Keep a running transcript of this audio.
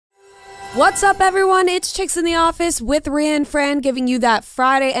What's up, everyone? It's Chicks in the Office with Rhea and Fran, giving you that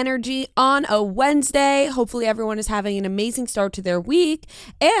Friday energy on a Wednesday. Hopefully everyone is having an amazing start to their week,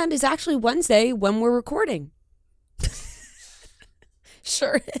 and it's actually Wednesday when we're recording.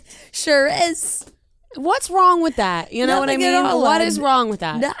 Sure is. What's wrong with that? You know Nothing what I mean? What is wrong with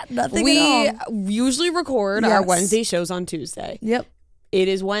that? Nothing we at all. usually record our Wednesday shows on Tuesday. Yep. It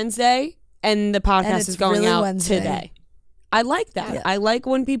is Wednesday, and the podcast is going out Wednesday. today. I like that. Yeah. I like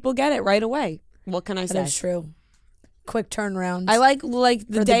when people get it right away. What can I say? That's true. Quick turnaround. I like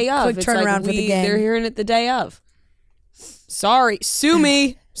the day of. Quick turnaround for the game. They're hearing it the day of. Sorry. Sue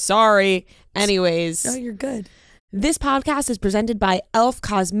me. Sorry. Anyways. No, you're good. This podcast is presented by e.l.f.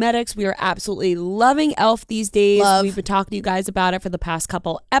 Cosmetics. We are absolutely loving e.l.f. these days. We've been talking to you guys about it for the past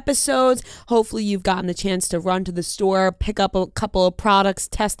couple episodes. Hopefully you've gotten the chance to run to the store, pick up a couple of products,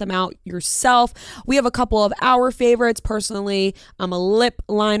 test them out yourself. We have a couple of our favorites. Personally, I'm a lip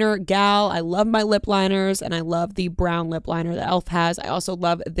liner gal. I love my lip liners, and I love the brown lip liner that e.l.f. has. I also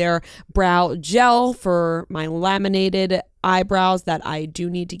love their brow gel for my laminated eyebrows that I do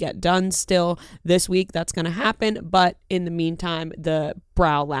need to get done still this week. That's going to happen. But in the meantime, the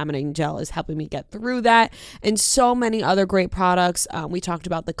brow laminating gel is helping me get through that, and so many other great products. We talked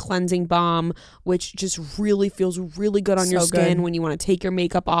about the cleansing balm, which just really feels really good on your skin when you want to take your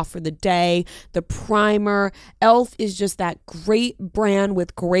makeup off for the day. The primer. e.l.f. is just that great brand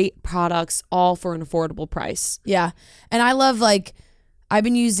with great products, all for an affordable price. Yeah. And I love, I've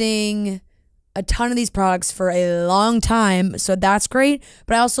been using a ton of these products for a long time, so that's great.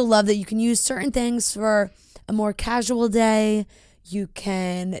 But I also love that you can use certain things for a more casual day. You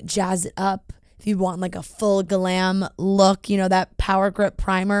can jazz it up if you want a full glam look, that Power Grip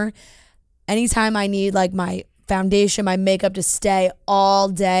primer. Anytime I need my foundation, my makeup to stay all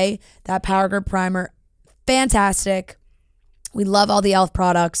day, that Power Grip primer, fantastic. We love all the e.l.f.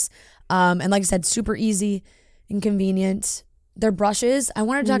 products. And like I said, super easy and convenient. Their brushes, I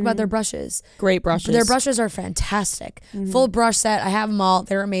wanted to talk about their brushes. Great brushes. Their brushes are fantastic. Full brush set. I have them all.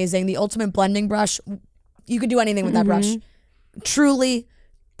 They're amazing. The ultimate blending brush. You could do anything with that brush. Truly,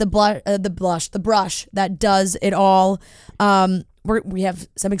 the brush that does it all. We have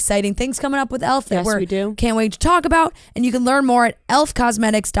some exciting things coming up with e.l.f. Yes, we do. Can't wait to talk about. And you can learn more at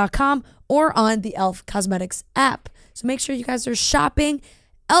elfcosmetics.com or on the e.l.f. Cosmetics app. So make sure you guys are shopping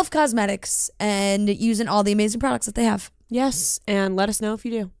e.l.f. Cosmetics and using all the amazing products that they have. Yes, and let us know if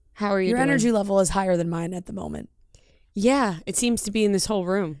you do. How are you doing? Your energy level is higher than mine at the moment. Yeah, it seems to be in this whole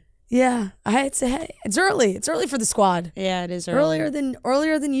room. Yeah, it's early. It's early for the squad. Yeah, it is early.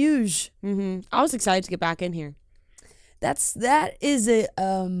 Earlier than usual. I was excited to get back in here. That is a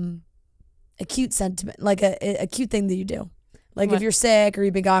cute sentiment, a cute thing that you do. What? If you're sick or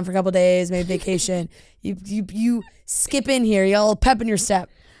you've been gone for a couple of days, maybe vacation, you skip in here. You all pep in your step.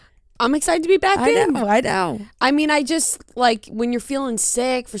 I'm excited to be back in. I know. I mean, I just, when you're feeling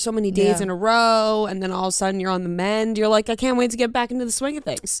sick for so many days in a row, and then all of a sudden you're on the mend, you're like, I can't wait to get back into the swing of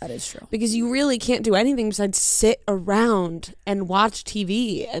things. That is true. Because you really can't do anything besides sit around and watch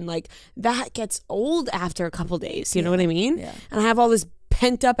TV. And, that gets old after a couple days. You know what I mean? Yeah. And I have all this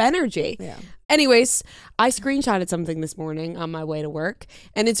pent up energy. Yeah. Anyways, I screenshotted something this morning on my way to work,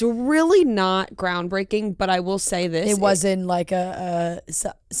 and it's really not groundbreaking, but I will say this. It wasn't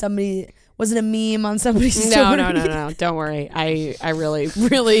somebody, wasn't a meme on somebody's story. No. Don't worry. I really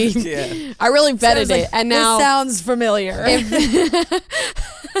I really vetted it. And now this sounds familiar.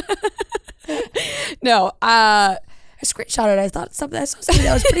 No, I screenshotted it. I saw something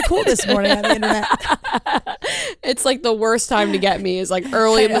that was pretty cool this morning on the internet. It's the worst time to get me is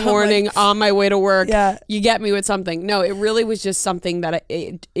early in the morning on my way to work. Yeah. You get me with something. No, it really was just something that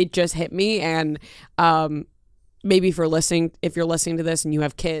it just hit me. And maybe if you're listening to this and you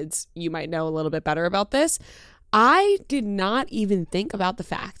have kids, you might know a little bit better about this. I did not even think about the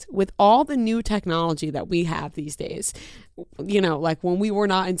fact, with all the new technology that we have these days, when we were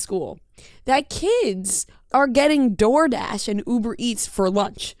not in school, that kids are getting DoorDash and Uber Eats for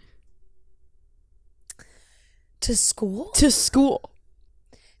lunch. To school? To school.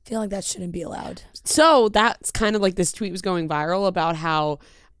 I feel like that shouldn't be allowed. So that's kind of this tweet was going viral about how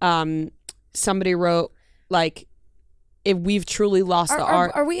somebody wrote, if we've truly lost the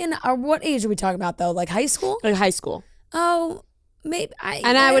art. Are we what age are we talking about though? High school? High school. Oh, maybe.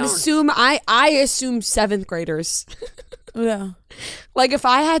 I would assume, I assume 7th graders. Yeah. If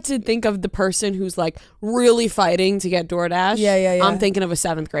I had to think of the person who's really fighting to get DoorDash, yeah. I'm thinking of a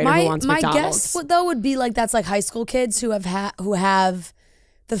 7th grader who wants McDonald's. My guess would be that's high school kids who have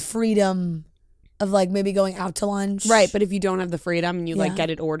the freedom of like maybe going out to lunch. Right, but if you don't have the freedom and you like get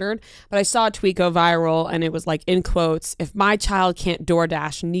it ordered. But I saw a tweet go viral and it was like, in quotes, if my child can't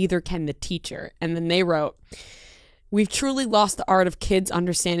DoorDash, neither can the teacher. And then they wrote, we've truly lost the art of kids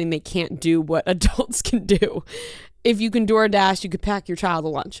understanding they can't do what adults can do. If you can DoorDash, you could pack your child a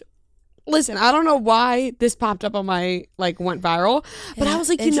lunch. Listen, I don't know why this popped up on my, like, went viral, but I was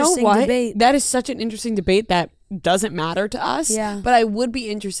like, you know what? Debate. That is such an interesting debate that doesn't matter to us. Yeah. But I would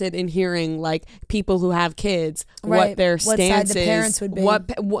be interested in hearing, like, people who have kids, what their stance is. What side the parents would be.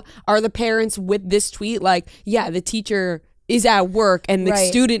 What are the parents with this tweet? Like, yeah, the teacher is at work and the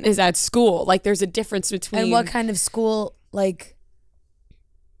student is at school. Like, there's a difference between. And what kind of school, like,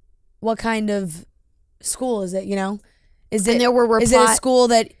 what kind of school is it, you know? Is it, and there were is it a school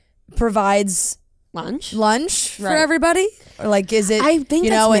that provides lunch for everybody, or like is it? I think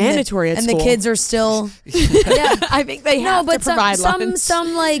that's mandatory and the kids are still. I think they have to provide lunch.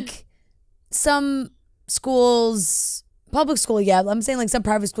 Some schools, public school, I'm saying like some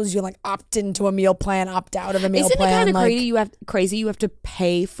private schools, you can like opt into a meal plan, opt out of a meal plan. Isn't it kind of crazy? You have to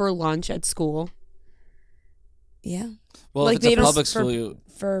pay for lunch at school. Yeah. Well, like if it's a public school,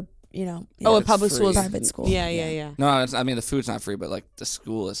 for you know. A public school, private school. Yeah. No, I mean the food's not free, but like the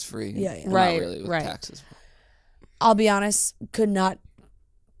school is free. Yeah. Not really with taxes. I'll be honest, could not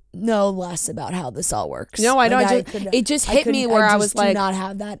know less about how this all works. No, I know. It just hit me where I was like,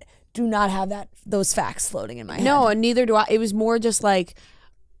 do not have those facts floating in my head. No, and neither do I. It was more just like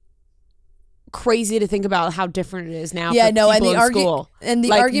crazy to think about how different it is now. Yeah, for people in school. And the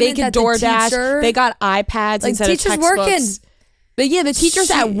like, argument they could that DoorDash, the teacher, they got iPads like instead of textbooks. Working. The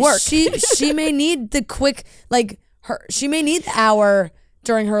teacher's at work. She may need the quick, like she may need the hour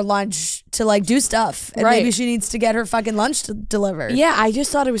during her lunch to like do stuff, and maybe she needs to get her fucking lunch delivered. Yeah, I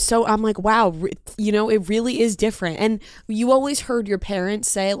just thought it was so. I'm like, wow, you know, it really is different. And you always heard your parents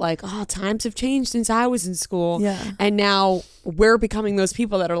say like, "Oh, times have changed since I was in school." Yeah, and now we're becoming those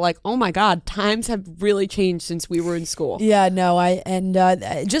people that are like, "Oh my God, times have really changed since we were in school." Yeah, no,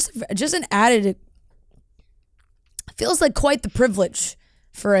 just an added. Feels like quite the privilege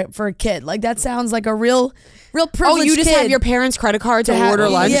for a kid. Like that sounds like a real privilege. Oh, you just kid have your parents' credit card to order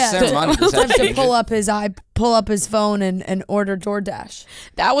lunch? Yeah, to pull up his phone and order DoorDash.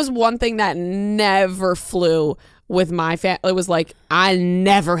 That was one thing that never flew with my family. It was like I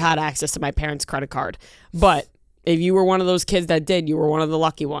never had access to my parents' credit card. But if you were one of those kids that did, you were one of the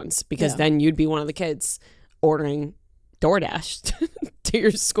lucky ones because then you'd be one of the kids ordering DoorDash to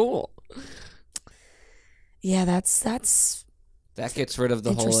your school. Yeah, that gets rid of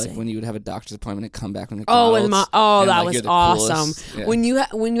the whole like when you would have a doctor's appointment and come back from McDonald's. That was awesome. Yeah. When you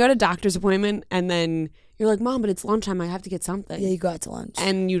had a doctor's appointment and then you're like, Mom, but it's lunchtime. I have to get something. Yeah, you go out to lunch.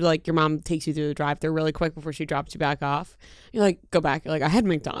 And your mom takes you through the drive-thru really quick before she drops you back off. You're like, go back. You're like, I had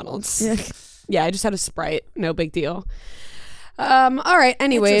McDonald's. Yeah, I just had a Sprite. No big deal. All right.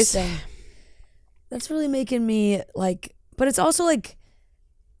 Anyways, that's really making me like. But it's also like.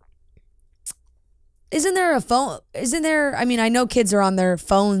 Isn't there a phone? I mean, I know kids are on their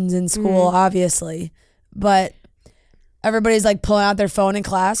phones in school, obviously, but everybody's like pulling out their phone in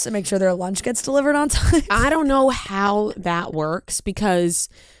class to make sure their lunch gets delivered on time. I don't know how that works because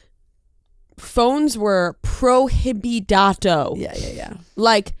phones were prohibitato. Yeah.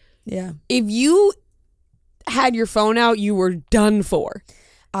 Like, if you had your phone out, you were done for.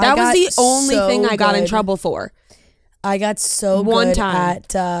 That was the only thing I got in trouble for. I got so one good time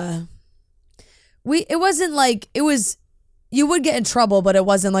at. It wasn't like it was. You would get in trouble, but it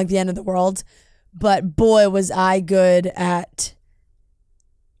wasn't like the end of the world. But boy, was I good at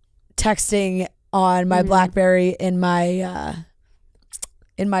texting on my BlackBerry in my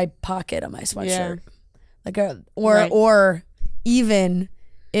pocket on my sweatshirt, or even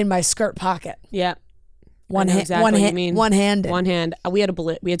in my skirt pocket. Yeah, one hand. We had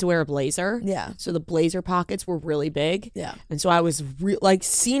to wear a blazer. Yeah, so the blazer pockets were really big. Yeah, and so I was like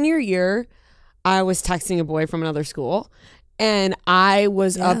senior year. I was texting a boy from another school and I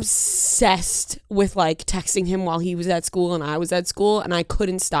was obsessed with like texting him while he was at school and I was at school and I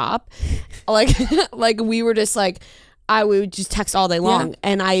couldn't stop. Like we were just like, I would just text all day long.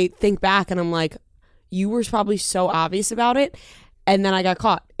 And I think back and I'm like, you were probably so obvious about it. And then I got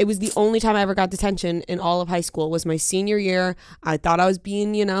caught. It was the only time I ever got detention in all of high school was my senior year. I thought I was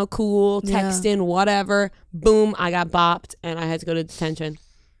being, cool, texting, whatever. Boom, I got bopped and I had to go to detention.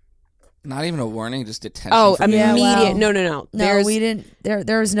 Not even a warning, just detention. Oh, immediate. Yeah, wow. No, we didn't.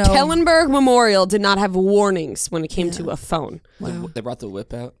 There was no. Kellenberg Memorial did not have warnings when it came to a phone. Wow. They brought the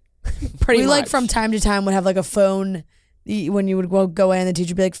whip out. Pretty much. Like from time to time would have like a phone when you would go in, the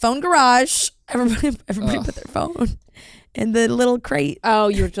teacher would be like, phone garage. Everybody put their phone in the little crate. Oh,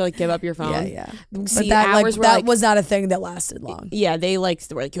 you have to like give up your phone. Yeah. See, but that that was not a thing that lasted long. Yeah, they were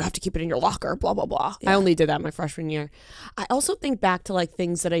like, you have to keep it in your locker, blah, blah, blah. Yeah. I only did that my freshman year. I also think back to like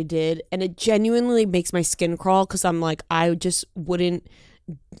things that I did, and it genuinely makes my skin crawl because I'm like, I just wouldn't,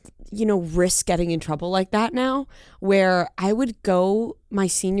 risk getting in trouble like that now, where I would go my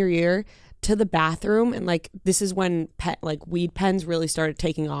senior year to the bathroom, and like this is when weed pens really started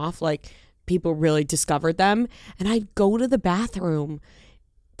taking off, like people really discovered them, and I'd go to the bathroom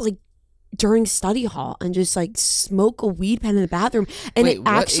like during study hall and just like smoke a weed pen in the bathroom. And Wait, it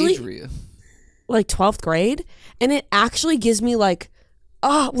actually, what age were you? like 12th grade, and it actually gives me like,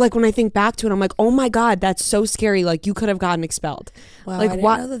 like when I think back to it, I'm like, oh my God, that's so scary. Like you could have gotten expelled. Wow, like I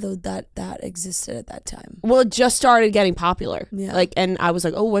didn't know that existed at that time. Well, it just started getting popular. Yeah. Like, and I was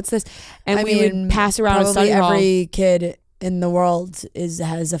like, oh, what's this? And we would pass around a probably study hall. every kid in the world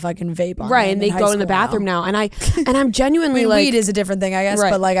has a fucking vape on. Right, and they go in the bathroom now. And I'm genuinely like, weed is a different thing, I guess. Right.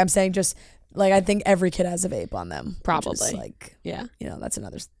 But like I'm saying, just like I think every kid has a vape on them. Probably. Like, yeah, that's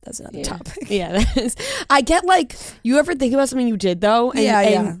another topic. Yeah, that is. I get like, you ever think about something you did though,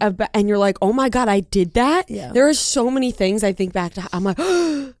 and, and you're like, oh my God, I did that. Yeah, there are so many things I think back to. I'm like,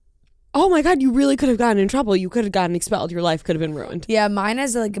 oh my God, you really could have gotten in trouble. You could have gotten expelled. Your life could have been ruined. Yeah, mine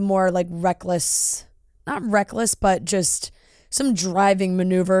is like more like reckless, not reckless, but just some driving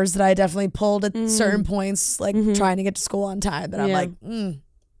maneuvers that I definitely pulled at certain points, like trying to get to school on time. But I'm like,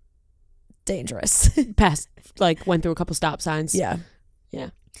 dangerous. Passed, like went through a couple stop signs. Yeah.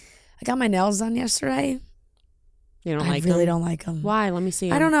 I got my nails done yesterday. You don't like them? I really don't like them. Why? Let me see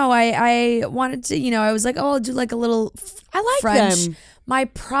them. I don't know. I wanted to, I was like, oh, I'll do like a little I like French. them. My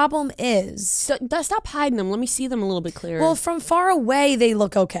problem is... Stop hiding them. Let me see them a little bit clearer. Well, from far away, they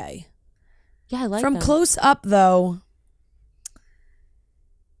look okay. Yeah, I like them. From them. close up, though,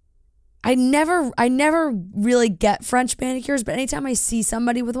 I never really get French manicures, but anytime I see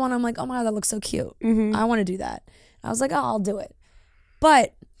somebody with one, I'm like, oh my God, that looks so cute. I want to do that. I was like, oh, I'll do it.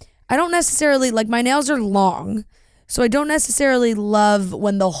 But I don't necessarily, like, my nails are long, so I don't necessarily love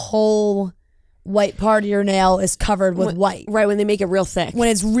when the whole white part of your nail is covered with white. Right, when they make it real thick. When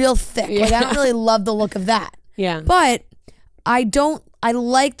it's real thick. Yeah. Like, I don't really love the look of that. Yeah. But I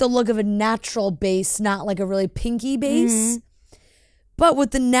like the look of a natural base, not like a really pinky base. But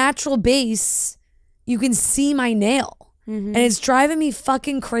with the natural base, you can see my nail. And it's driving me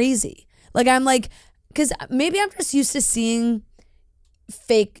fucking crazy. Like, I'm like, because maybe I'm just used to seeing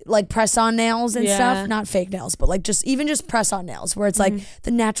fake, like, press-on nails and stuff. Not fake nails, but like just press-on nails where it's like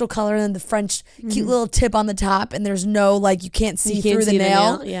the natural color and the French cute little tip on the top, and there's no, like, you can't see through the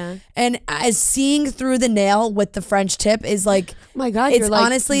nail. Yeah. And as seeing through the nail with the French tip is like, oh my God, it's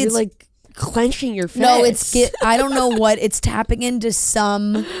honestly, it's like clenching your face. No, I don't know what, it's tapping into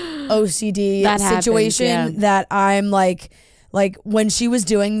some OCD situation that I'm like when she was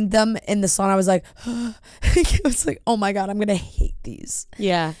doing them in the salon, I was like, it was like, oh my God, I'm gonna hate these.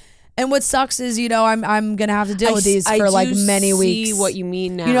 Yeah. And what sucks is, I'm gonna have to deal with these for like many weeks. I see what you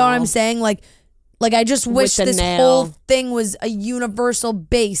mean now. You know what I'm saying? Like I just wish this whole thing was a universal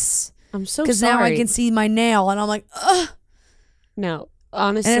base. I'm so sorry. Because now I can see my nail, and I'm like, ugh. No,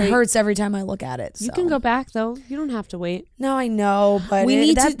 honestly, and it hurts every time I look at it. So. You can go back though. You don't have to wait. No, I know, but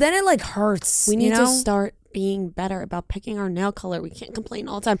then it like hurts. We need to start being better about picking our nail color. We can't complain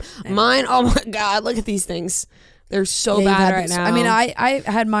all the time. Mine, oh my God, look at these things. They're so bad right now. I mean, I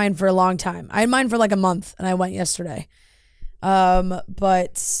had mine for a long time. I had mine for like a month, and I went yesterday.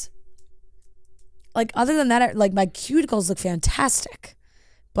 But like other than that, like my cuticles look fantastic,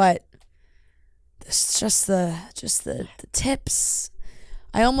 but it's just the tips.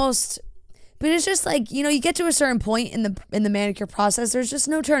 But it's just like, you get to a certain point in the manicure process, there's just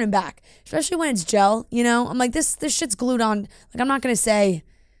no turning back, especially when it's gel. I'm like, this shit's glued on. Like, I'm not gonna say,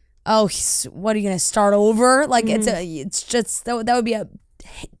 oh, what are you gonna start over? Like, it's just that would be a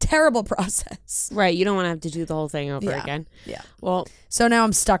terrible process. Right, you don't want to have to do the whole thing over again. Yeah. Well, so now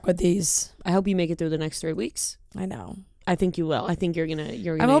I'm stuck with these. I hope you make it through the next 3 weeks. I know. I think you will. I think you're gonna.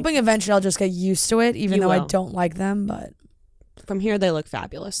 I'm hoping eventually I'll just get used to it, even though I don't like them. But from here, they look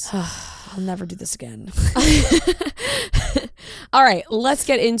fabulous. I'll never do this again. All right, let's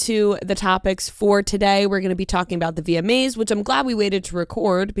get into the topics for today. We're going to be talking about the VMAs, which I'm glad we waited to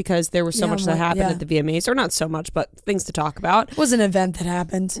record because there was so much that happened at the VMAs, or not so much, but things to talk about. It was an event that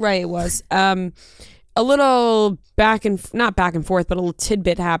happened. Right, it was. A little not back and forth, but a little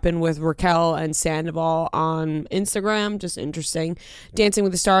tidbit happened with Raquel and Sandoval on Instagram. Just interesting. Dancing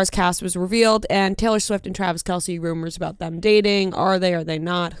with the Stars cast was revealed, and Taylor Swift and Travis Kelce, rumors about them dating. Are they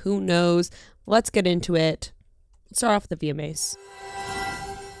not? Who knows? Let's get into it. Let's start off with the VMAs.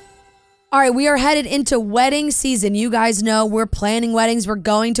 All right, we are headed into wedding season. You guys know we're planning weddings. We're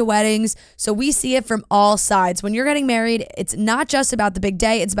going to weddings. So we see it from all sides. When you're getting married, it's not just about the big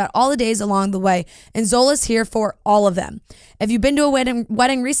day. It's about all the days along the way. And Zola's here for all of them. If you've been to a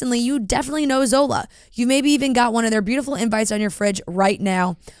wedding recently, you definitely know Zola. You maybe even got one of their beautiful invites on your fridge right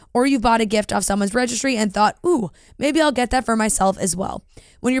now. Or you've bought a gift off someone's registry and thought, ooh, maybe I'll get that for myself as well.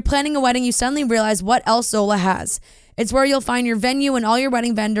 When you're planning a wedding, you suddenly realize what else Zola has. It's where you'll find your venue and all your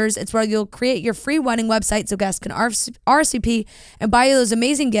wedding vendors. It's where you'll create your free wedding website so guests can RSVP and buy you those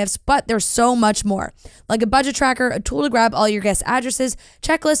amazing gifts, but there's so much more. Like a budget tracker, a tool to grab all your guest addresses,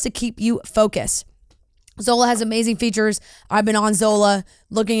 checklists to keep you focused. Zola has amazing features. I've been on Zola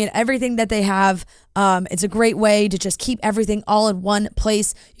looking at everything that they have. It's a great way to just keep everything all in one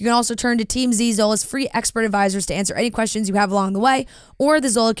place. You can also turn to Team Z, Zola's free expert advisors, to answer any questions you have along the way, or the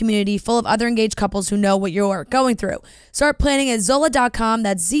Zola community full of other engaged couples who know what you're going through. Start planning at Zola.com.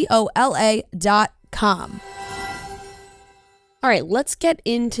 That's ZOLA.com. All right, let's get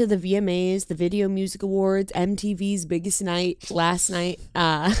into the VMAs, the Video Music Awards, MTV's biggest night last night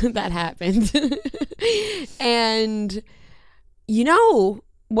that happened. And you know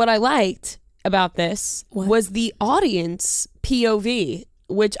what I liked about this was the audience POV,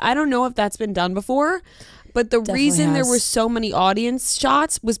 which I don't know if that's been done before. But the reason there were so many audience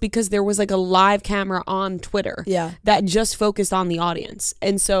shots was because there was like a live camera on Twitter that just focused on the audience.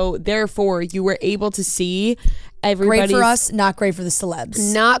 And so therefore you were able to see everybody. Great for us, not great for the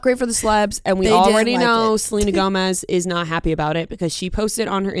celebs. Not great for the celebs. And we already know Selena Gomez is not happy about it because she posted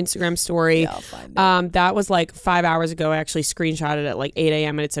on her Instagram story. Yeah, I'll find it. That was like 5 hours ago. I actually screenshotted it at like 8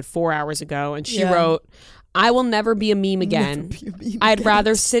 a.m. and it said 4 hours ago. And she wrote, I will never be a meme again. I'd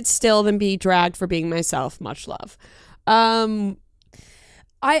rather sit still than be dragged for being myself. Much love. I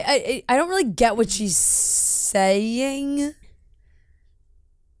don't really get what she's saying.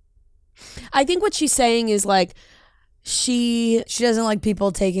 I think what she's saying is like she doesn't like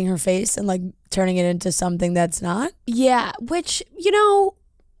people taking her face and like turning it into something that's not. Yeah, which, you know,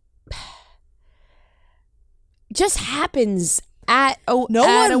 just happens. No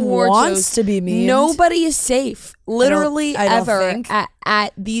one wants to be memed. Nobody is safe, literally I don't ever think.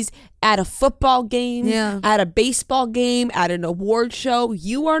 at a football game, Yeah. at a baseball game, at an award show.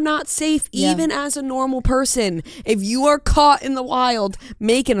 You are not safe, even as a normal person. If you are caught in the wild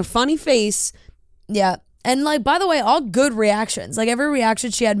making a funny face, yeah. And like, by the way, all good reactions. Like every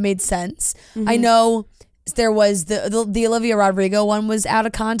reaction she had made sense. I know there was the Olivia Rodrigo one was out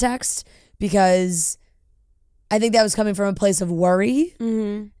of context because I think that was coming from a place of worry.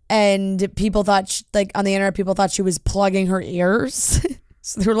 And people thought, on the internet, people thought she was plugging her ears.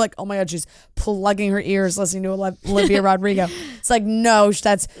 So they were like, oh my God, she's plugging her ears listening to Olivia Rodrigo. It's like, no,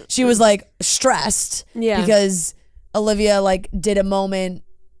 she was like stressed. Because Olivia like did a moment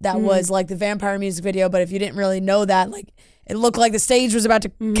that was like the vampire music video. But if you didn't really know that, like it looked like the stage was about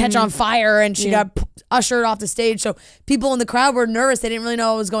to catch on fire and she got ushered off the stage. So people in the crowd were nervous. They didn't really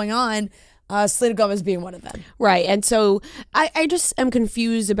know what was going on. Selena Gomez being one of them. Right. And so I just am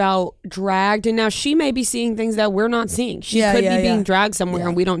confused about dragged. And now she may be seeing things that we're not seeing. She could be being dragged somewhere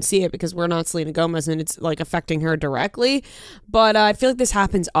and we don't see it because we're not Selena Gomez and it's like affecting her directly. But I feel like this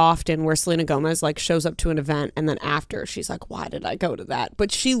happens often where Selena Gomez like shows up to an event and then after she's like, why did I go to that?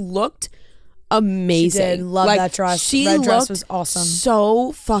 But she looked amazing. She did. Love that dress. That dress was awesome.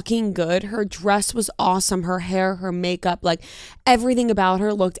 So fucking good. Her dress was awesome. Her hair, her makeup, like everything about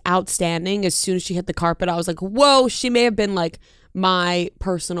her looked outstanding. As soon as she hit the carpet, I was like, whoa, she may have been like my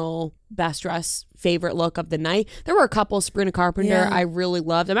personal best dress favorite look of the night. There were a couple Sabrina Carpenter I really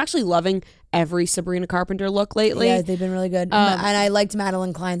loved. I'm actually loving every Sabrina Carpenter look lately. Yeah, they've been really good. And I liked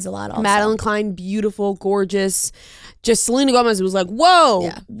Madeline Klein's a lot also. Madeline Klein, beautiful, gorgeous. Just Selena Gomez was like, whoa,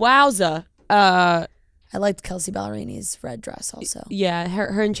 wowza. I liked Kelsey Ballerini's red dress also. Yeah,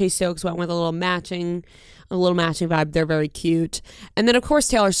 her and Chase Stokes went with a little matching vibe. They're very cute. And then of course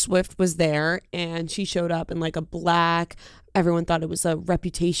Taylor Swift was there and she showed up in like a black. Everyone thought it was a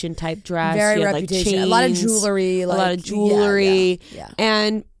Reputation type dress. Very she had, Reputation. Like, chains, a lot of jewelry. A lot of jewelry. Yeah.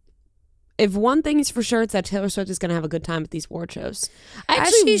 And if one thing is for sure, it's that Taylor Swift is going to have a good time at these award shows. I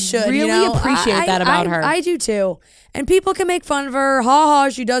actually really appreciate that about her. I do too. And people can make fun of her. Ha ha,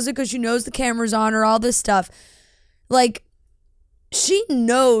 she does it because she knows the camera's on her, all this stuff. Like, she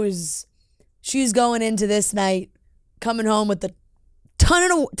knows she's going into this night, coming home with a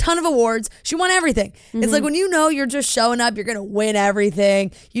ton of awards. She won everything. It's like when you know you're just showing up, you're going to win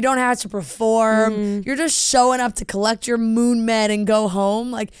everything. You don't have to perform. You're just showing up to collect your moon med and go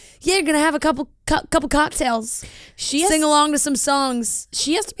home. Like, yeah, you're going to have a couple couple cocktails. Sing along to some songs.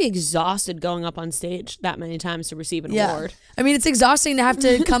 She has to be exhausted going up on stage that many times to receive an award. I mean, it's exhausting to have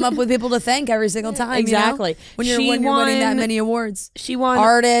to come up with people to thank every single time. Exactly. When you're winning that many awards. She won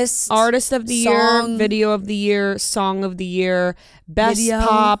Artist of the Year, Video of the Year, Song of the Year, Best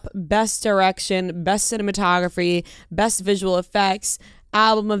Pop, Best Direction, Best Cinematography, Best Visual Effects,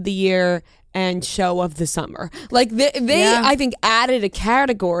 Album of the Year, and Show of the Summer. Like they I think added a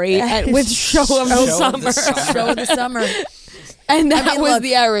category with Show of the Summer. Show of the Summer. And that was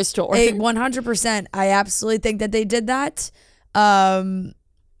the Eras Tour. 100%. I absolutely think that they did that.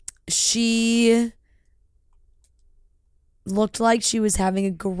 She looked like she was having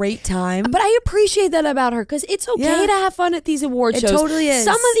a great time. But I appreciate that about her because it's okay to have fun at these award shows. It totally is.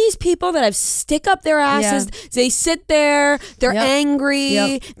 Some of these people that have stick up their asses, they sit there, they're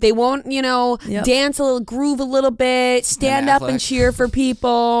angry, they won't, dance a little, groove a little bit, stand up and cheer for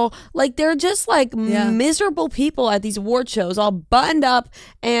people. Like they're just like miserable people at these award shows, all buttoned up,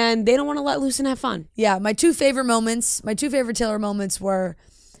 and they don't want to let loose and have fun. Yeah, my two favorite Taylor moments were,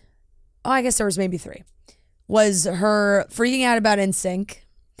 I guess there was maybe 3. Was her freaking out about NSYNC.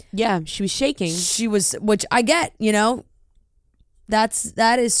 Yeah, she was shaking. She was, which I get,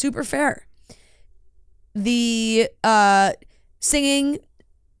 that is super fair. The singing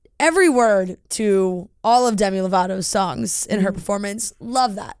every word to all of Demi Lovato's songs in her performance.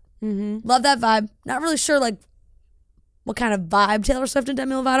 Love that. Love that vibe. Not really sure like what kind of vibe Taylor Swift and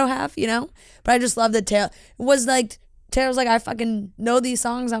Demi Lovato have, but I just love that Taylor's like, I fucking know these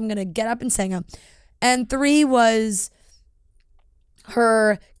songs. I'm gonna get up and sing them. And 3 was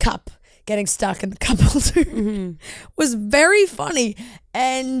her cup getting stuck in the cup holder. Was very funny.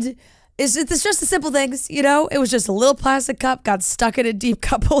 And it's just the simple things, It was just a little plastic cup, got stuck in a deep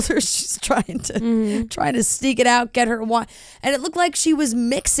cup holder. She's trying to sneak it out, get her wine. And it looked like she was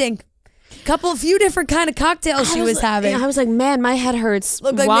mixing a few different kind of cocktails she was having. I was like, man, my head hurts.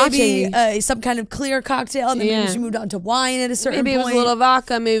 Looked like watching. maybe some kind of clear cocktail, and then maybe she moved on to wine at a certain point. Maybe it was a little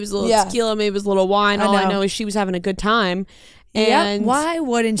vodka, maybe it was a little tequila, maybe it was a little wine. All I know is she was having a good time. And why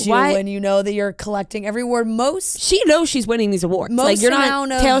wouldn't you when you know that you're collecting every award? She knows she's winning these awards. Like you're not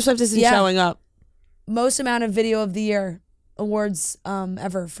Taylor Swift isn't showing up. Most amount of Video of the Year awards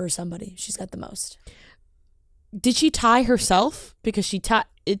ever for somebody. She's got the most. Did she tie herself? Because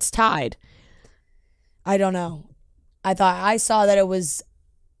it's tied. I don't know. I saw that it was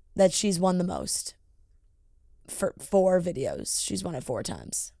that she's won the most for 4 videos. She's won it 4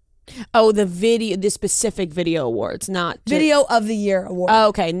 times. Oh, the specific video awards, not Video of the Year award. Oh,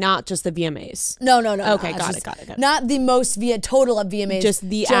 okay, not just the VMAs. No. Okay, got it. Not the most total of VMAs. Just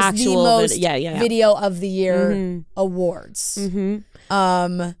the actual most Video of the Year awards. And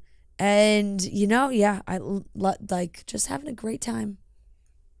I like just having a great time.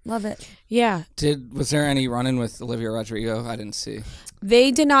 Love it. Yeah. Was there any run-in with Olivia Rodrigo? I didn't see.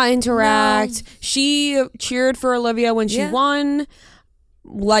 They did not interact. No. She cheered for Olivia when she won,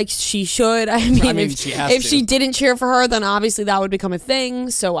 like she should. I mean if she didn't cheer for her, then obviously that would become a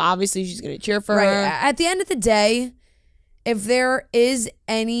thing. So obviously she's going to cheer for her. At the end of the day, if there is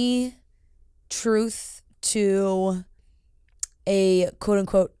any truth to a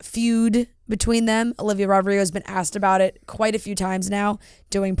quote-unquote feud between them, Olivia Rodrigo has been asked about it quite a few times now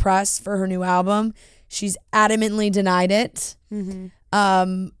doing press for her new album. She's adamantly denied it.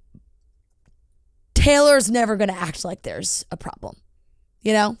 Taylor's never going to act like there's a problem.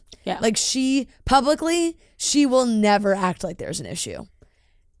 Yeah. Like she will never act like there's an issue.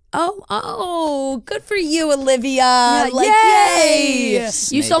 Oh, good for you, Olivia. Yeah, like, yay.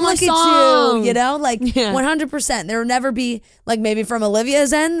 You stole my song. At you, 100%. There will never be, like maybe from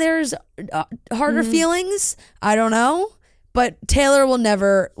Olivia's end, there's harder feelings. I don't know. But Taylor will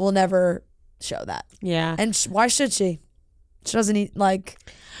never show that. Yeah. And why should she? She doesn't need, like...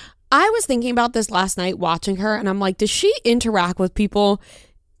 I was thinking about this last night watching her, and I'm like, does she interact with people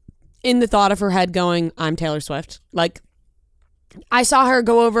in the thought of her head going, I'm Taylor Swift? Like... I saw her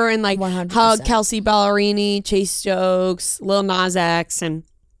go over and 100%. Hug Kelsey Ballerini, Chase Stokes, Lil Nas X, and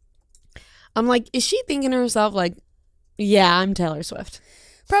I'm like, is she thinking to herself like, yeah, I'm Taylor Swift?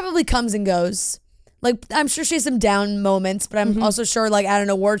 Probably comes and goes. Like, I'm sure she has some down moments, but I'm also sure at an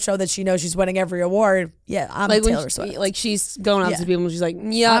award show that she knows she's winning every award. Yeah, I'm Taylor Swift. Like she's going up to people and she's like,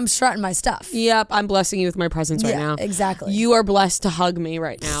 yeah, I'm strutting my stuff. Yep, I'm blessing you with my presence right now. Exactly. You are blessed to hug me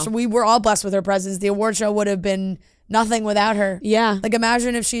right now. So we were all blessed with her presence. The award show would have been nothing without her. Yeah. Like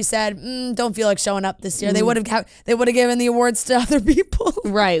imagine if she said, don't feel like showing up this year. They would have given the awards to other people.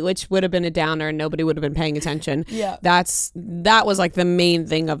 Right, which would have been a downer and nobody would have been paying attention. Yeah. That was the main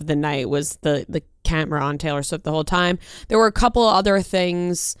thing of the night was the camera on Taylor Swift the whole time. There were a couple other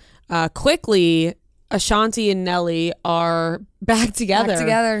things quickly, Ashanti and Nelly are back together. Back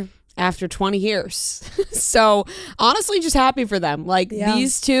together. After 20 years. So honestly, just happy for them. Like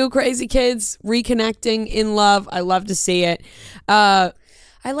these two crazy kids reconnecting in love. I love to see it. I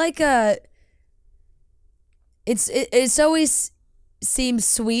like it's always seems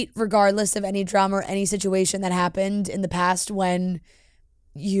sweet regardless of any drama or any situation that happened in the past when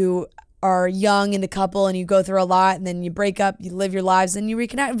you are young in a couple and you go through a lot and then you break up, you live your lives, and you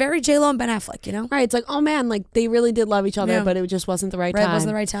reconnect. Very J-Lo and Ben Affleck, you know? Right. It's like, oh man, like they really did love each other, but it just wasn't the right time. It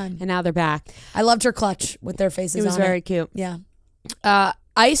wasn't the right time. And now they're back. I loved her clutch with their faces on it. It was very cute. Yeah.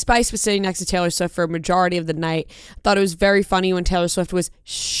 Ice Spice was sitting next to Taylor Swift for a majority of the night. Thought it was very funny when Taylor Swift was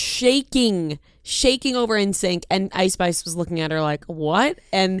shaking over NSYNC, and Ice Spice was looking at her like, what?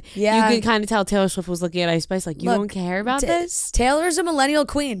 And you could kind of tell Taylor Swift was looking at Ice Spice like, you don't care about this? Taylor's a millennial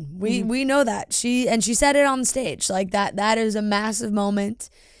queen. We know that. She said it on the stage. Like that is a massive moment.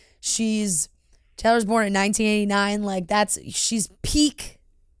 Taylor's born in 1989. Like she's peak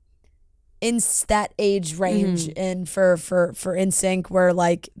in that age range, and for NSYNC, where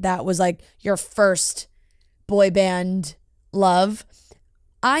like that was like your first boy band love.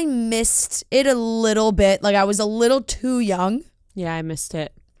 I missed it a little bit. Like I was a little too young. Yeah, I missed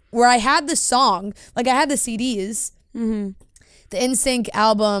it. Where I had the song, like I had the CDs. The NSYNC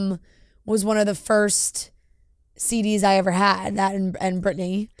album was one of the first CDs I ever had. That and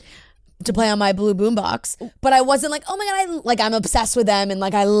Britney. To play on my blue boombox, but I wasn't like, oh my god, I'm obsessed with them and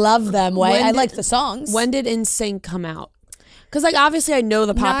like I love them. I like the songs. When did NSYNC come out? Because like obviously I know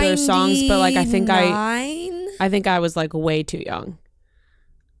the popular songs, but like I think I was like way too young.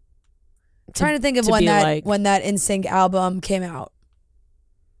 Trying to think of when that NSYNC album came out.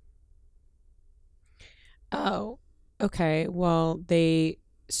 Oh, okay. Well, they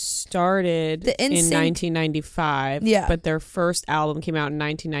started in 1995, but their first album came out in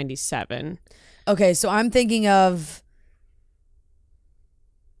 1997. Okay, so I'm thinking of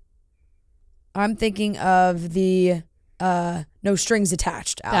the No Strings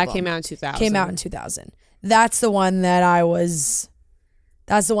Attached album. That came out in 2000. That's the one that I was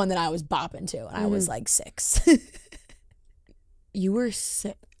bopping to, and I was like 6. You were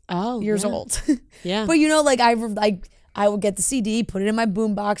 6 years old. Yeah. But you know, like I would get the CD, put it in my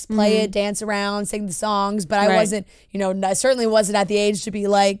boombox, play it, dance around, sing the songs. But I wasn't, I certainly wasn't at the age to be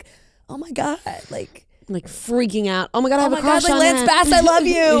like, oh my God, like freaking out. Oh my God, I have a crush on Lance Bass, I love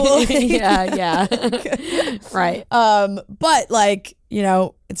you. Yeah. Right. But like,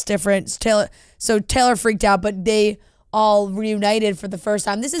 it's different. Taylor freaked out, but they all reunited for the first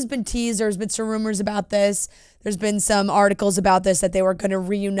time. This has been teased. There's been some rumors about this. There's been some articles about this, that they were going to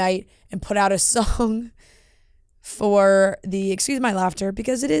reunite and put out a song for the, excuse my laughter,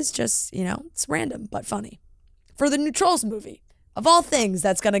 because it is just, it's random but funny, for the new Trolls movie. Of all things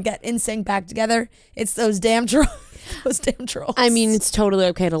that's going to get NSYNC back together, it's those damn trolls. I mean, it's totally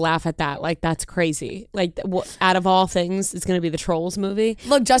okay to laugh at that. Like, that's crazy. Like, out of all things, it's going to be the Trolls movie.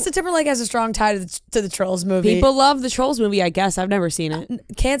 Look, Justin Timberlake has a strong tie to the Trolls movie. People love the Trolls movie, I guess. I've never seen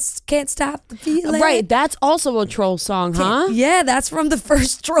it. Can't stop the feeling. Right, that's also a Trolls song, huh? Yeah, that's from the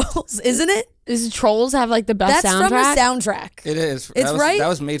first Trolls, isn't it? Does Trolls have like the best soundtrack? That's from the soundtrack. It is. Right? That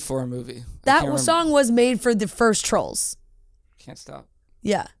was made for a movie. That song was made for the first Trolls. Can't stop.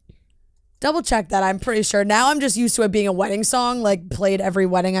 Yeah. Double check that. I'm pretty sure. Now I'm just used to it being a wedding song, like played every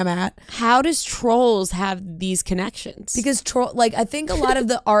wedding I'm at. How does Trolls have these connections? Because I think a lot of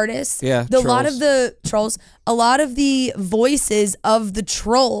the artists, a lot of the voices of the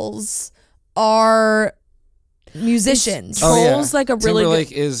Trolls are musicians. Trolls like a really Timberlake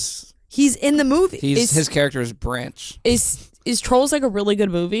good, he's in the movie. His character is Branch. Is Trolls like a really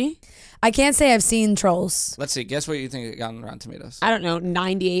good movie? I can't say I've seen Trolls. Let's see. Guess what you think it got on Rotten Tomatoes? I don't know.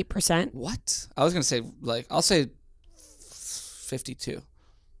 98%. What? I was gonna say I'll say 52.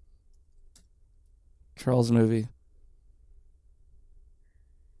 Trolls movie.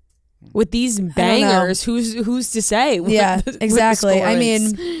 With these bangers, who's to say? Yeah, exactly. I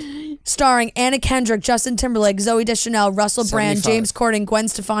mean, starring Anna Kendrick, Justin Timberlake, Zooey Deschanel, Russell Brand, James Corden, Gwen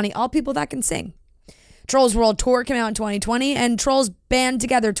Stefani, all people that can sing. Trolls World Tour came out in 2020, and Trolls Band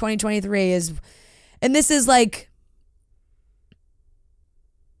Together 2023 and this is like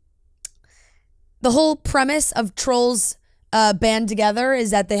the whole premise of Trolls Band Together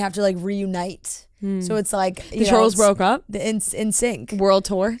is that they have to like reunite. So it's like the Trolls broke up in sync. World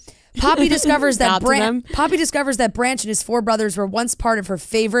Tour. Poppy discovers that Branch and his 4 brothers were once part of her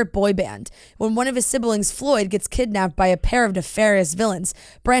favorite boy band. When one of his siblings, Floyd, gets kidnapped by a pair of nefarious villains,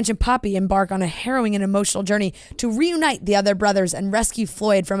 Branch and Poppy embark on a harrowing and emotional journey to reunite the other brothers and rescue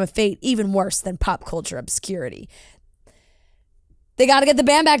Floyd from a fate even worse than pop culture obscurity. they got to get the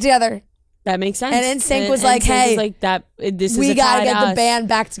band back together. That makes sense. And NSYNC was like, hey, we got to get the band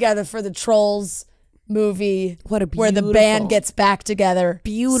back together for the Trolls movie. What a where the band gets back together.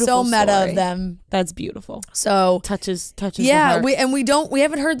 Beautiful. So meta story. of them. That's beautiful. So touches. Yeah, the heart. we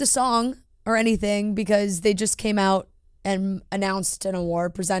haven't heard the song or anything because they just came out and announced an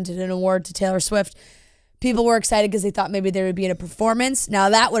award, presented an award to Taylor Swift. People were excited because they thought maybe there would be in a performance. Now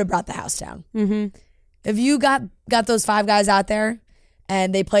that would have brought the house down. Mm-hmm. If you got those 5 guys out there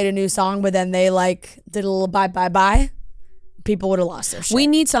and they played a new song, but then they did a little bye, people would have lost their shit. We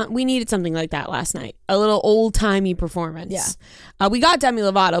needed something like that last night. A little old timey performance. Yeah. We got Demi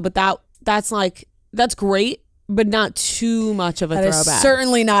Lovato, but that's great, but not too much of a throwback. Is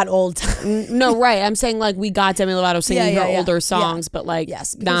certainly not old time. No, right. I'm saying we got Demi Lovato singing her older songs, but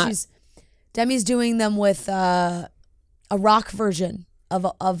yes, not. Demi's doing them with a rock version of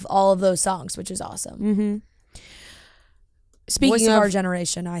all of those songs, which is awesome. Mm-hmm. Speaking Voice of our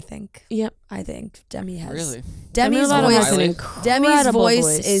generation, I think. Yep, I think Demi has. Really? Demi's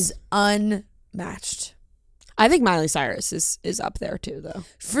voice is unmatched. I think Miley Cyrus is up there too, though.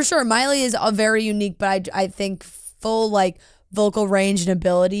 For sure, Miley is very unique, but I think full vocal range and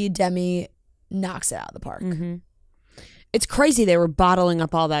ability, Demi knocks it out of the park. Mm-hmm. It's crazy they were bottling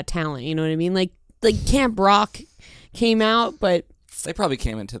up all that talent. You know what I mean? Like Camp Rock came out, but they probably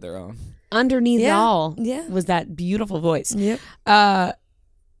came into their own. Underneath it all was that beautiful voice. Yep.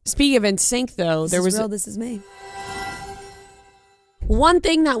 Speaking of NSYNC, though, This Is Me. One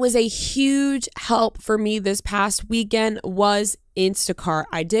thing that was a huge help for me this past weekend was Instacart.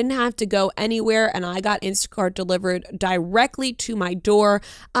 I didn't have to go anywhere and I got Instacart delivered directly to my door.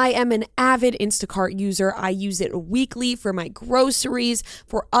 I am an avid Instacart user. I use it weekly for my groceries,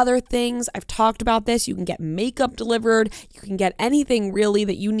 for other things. I've talked about this. You can get makeup delivered. You can get anything really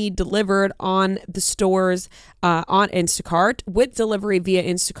that you need delivered on the stores on Instacart. With delivery via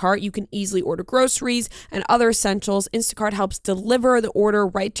Instacart, you can easily order groceries and other essentials. Instacart helps deliver the order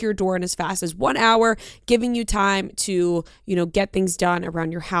right to your door in as fast as 1 hour, giving you time to, get things done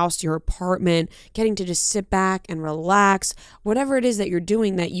around your house, your apartment, getting to just sit back and relax. Whatever it is that you're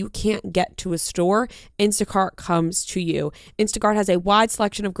doing that you can't get to a store, Instacart comes to you. Instacart has a wide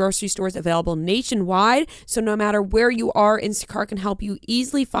selection of grocery stores available nationwide, so no matter where you are, Instacart can help you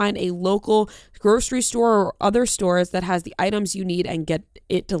easily find a local grocery store or other stores that has the items you need and get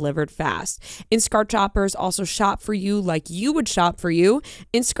it delivered fast. Instacart shoppers also shop for you like you would shop for you.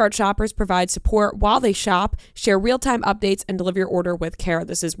 Instacart shoppers provide support while they shop, share real-time updates, and deliver your order with care.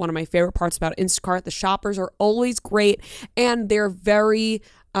 This is one of my favorite parts about Instacart. The shoppers are always great and they're very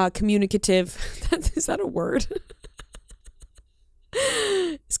communicative. Is that a word?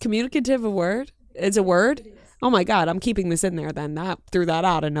 Is communicative a word? It's a word? Oh my God, I'm keeping this in there then. That threw that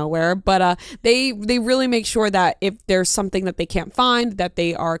out of nowhere. But they really make sure that if there's something that they can't find, that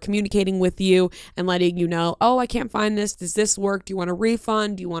they are communicating with you and letting you know, oh, I can't find this. Does this work? Do you want a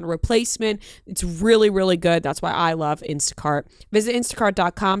refund? Do you want a replacement? It's really, really good. That's why I love Instacart. Visit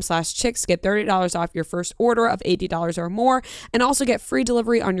instacart.com/chicks. Get $30 off your first order of $80 or more. And also get free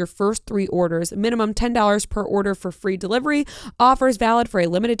delivery on your first 3 orders. Minimum $10 per order for free delivery. Offers valid for a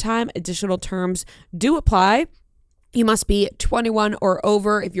limited time. Additional terms do apply. You must be 21 or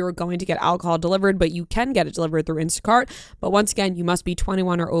over if you're going to get alcohol delivered, but you can get it delivered through Instacart. But once again, you must be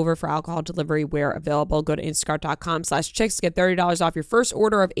 21 or over for alcohol delivery where available. Go to instacart.com/chicks. Get $30 off your first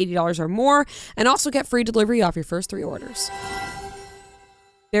order of $80 or more, and also get free delivery off your first 3 orders.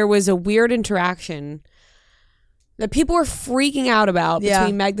 There was a weird interaction that people were freaking out about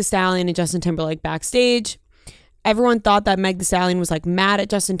between Meg Thee Stallion and Justin Timberlake backstage. Everyone thought that Meg Thee Stallion was mad at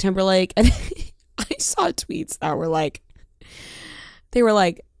Justin Timberlake, and I saw tweets that were they were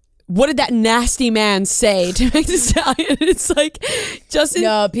like, what did that nasty man say to Meg Thee Stallion? It's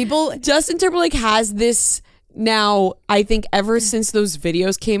Justin Timberlake has this now, I think ever since those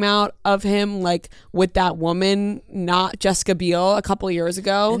videos came out of him with that woman, not Jessica Biel, a couple years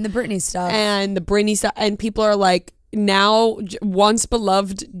ago. And the Britney stuff. And people are now once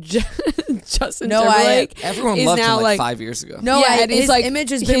beloved Justin Timberlake. Everyone loved him 5 years ago. No, his image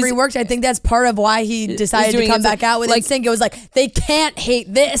has been reworked. I think that's part of why he decided to come back out with NSYNC. It was they can't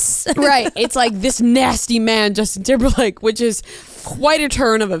hate this. Right. It's this nasty man, Justin Timberlake, which is quite a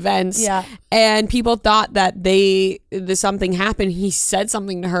turn of events. Yeah. And people thought that something happened. He said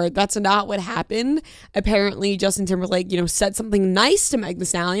something to her. That's not what happened. Apparently, Justin Timberlake, said something nice to Meg Thee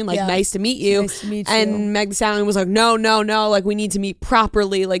Stallion, nice to meet you. Nice to meet you. And Meg Thee Stallion was like, no, we need to meet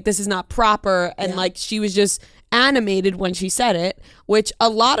properly. This is not proper. And she was just animated when she said it, which a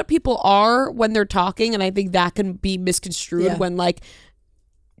lot of people are when they're talking. And I think that can be misconstrued when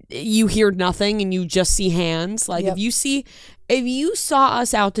you hear nothing and you just see hands. If you see if you saw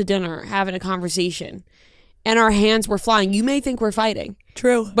us out to dinner having a conversation and our hands were flying, you may think we're fighting.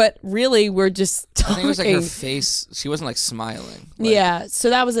 True. But really, we're just talking. I think it was like her face. She wasn't like smiling. Like, yeah. So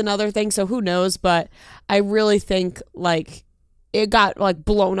that was another thing. So who knows? But I really think like it got like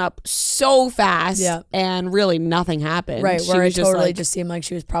blown up so fast and really nothing happened. Right. She Where was it totally like, just seemed like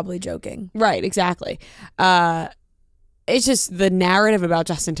she was probably joking. Right. Exactly. It's just the narrative about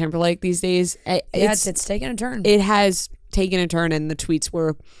Justin Timberlake these days. It's taken a turn. It has taken a turn, and the tweets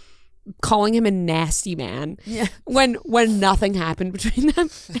were calling him a nasty man. Yeah. When nothing happened between them.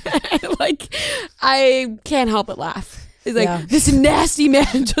 Like, I can't help but laugh. It's like, this nasty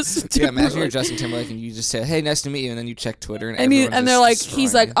man just. Yeah, imagine you're Justin Timberlake and you just say, "Hey, nice to meet you," and then you check Twitter and they're like,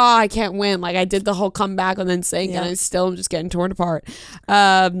 he's like, "Oh, I can't win. Like, I did the whole comeback and then sank, and I still am just getting torn apart."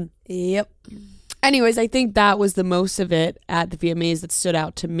 Yep. Anyways, I think that was the most of it at the VMAs that stood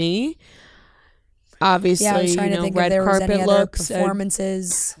out to me. Obviously, I was trying to think red if there was carpet any other looks,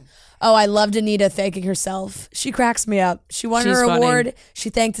 performances. Oh, I loved Anita thanking herself. She cracks me up. She won her award. Funny. She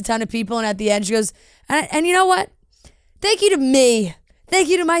thanked a ton of people, and at the end, she goes, "And you know what? Thank you to me. Thank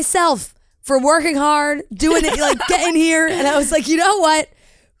you to myself for working hard, doing it, like getting here." And I was like, you know what?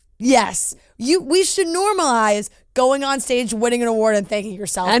 Yes, we should normalize going on stage, winning an award, and thanking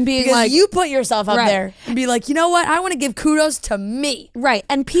yourself, and being because like, you put yourself up there and be like, you know what? I want to give kudos to me. Right,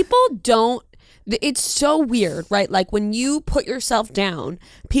 and people don't. It's so weird, right? Like when you put yourself down,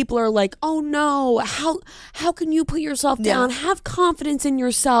 people are like, "Oh no, how can you put yourself down? Have confidence in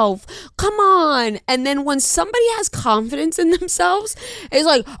yourself. Come on." And then when somebody has confidence in themselves, it's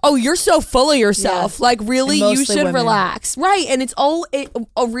like, "Oh, you're so full of yourself. Like really, you should relax." Right? And it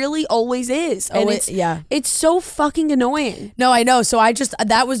really always is. And it's so fucking annoying. No, I know. So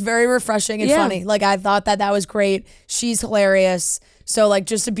that was very refreshing and funny. Like I thought that was great. She's hilarious. So like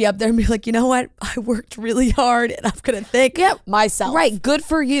just to be up there and be like, you know what? I worked really hard and I'm going to thank myself. Right. Good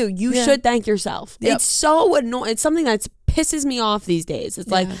for you. You should thank yourself. Yep. It's so annoying. It's something that pisses me off these days. It's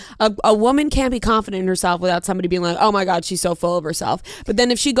like a woman can't be confident in herself without somebody being like, "Oh my God, she's so full of herself." But then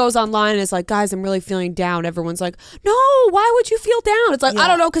if she goes online and is like, "Guys, I'm really feeling down," everyone's like, "No, why would you feel down?" It's like, I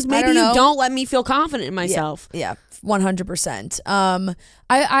don't know, because maybe you don't let me feel confident in myself. Yeah 100%.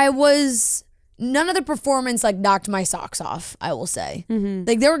 I was... None of the performance like knocked my socks off, I will say. Mm-hmm.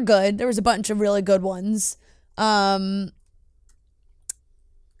 Like they were good. There was a bunch of really good ones. There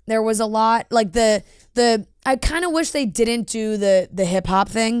was a lot like the I kind of wish they didn't do the hip hop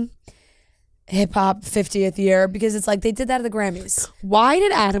thing. Hip hop 50th year, because it's like they did that at the Grammys. Why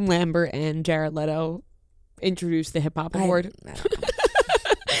did Adam Lambert and Jared Leto introduce the hip hop award? I don't know.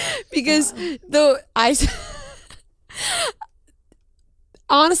 Because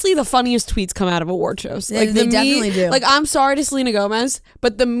honestly, the funniest tweets come out of award shows. Like they definitely do. Like, I'm sorry to Selena Gomez,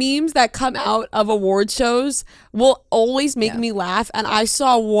 but the memes that come out of award shows will always make me laugh. And I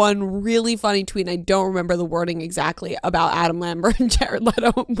saw one really funny tweet, and I don't remember the wording exactly, about Adam Lambert and Jared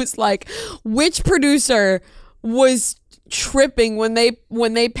Leto. It was like, which producer was tripping when they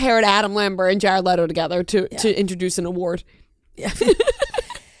paired Adam Lambert and Jared Leto together to introduce an award? Yeah.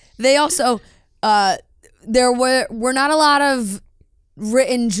 They also, there were not a lot of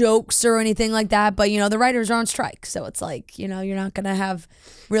written jokes or anything like that, but the writers are on strike, so it's like you're not gonna have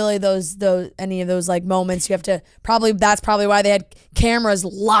really those any of those like moments. You have to that's probably why they had cameras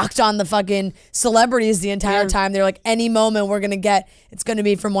locked on the fucking celebrities the entire time. They're like, any moment we're gonna get, it's gonna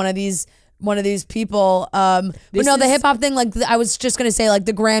be from one of these people. But no, the hip hop thing, like I was just gonna say, like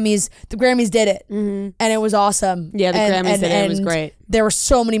the Grammys did it, and it was awesome. Yeah, the Grammys did it. It was great. There were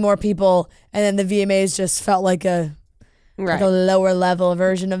so many more people, and then the VMAs just felt like a lower level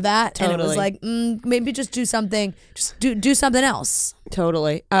version of that. Totally. And it was like, maybe just do something. Just do something else.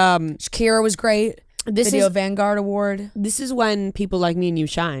 Totally. Shakira was great. Video Vanguard Award. This is when people like me and you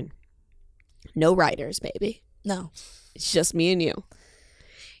shine. No writers, baby. No. It's just me and you.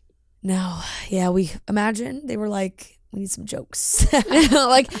 No. Yeah, we imagine they were like, we need some jokes.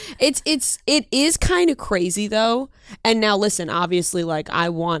 Like it is kind of crazy though. And now listen, obviously, like I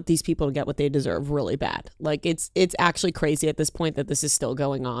want these people to get what they deserve really bad. Like it's actually crazy at this point that this is still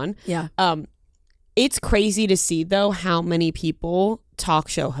going on. Yeah. It's crazy to see though how many people, talk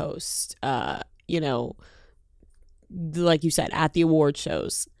show hosts, like you said, at the award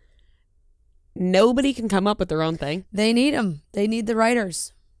shows, nobody can come up with their own thing. They need them. They need the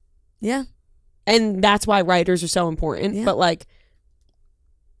writers. Yeah. And that's why writers are so important. Yeah. But like,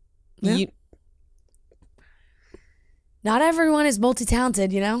 not everyone is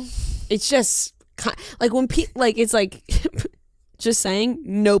multi-talented, It's just like when it's like just saying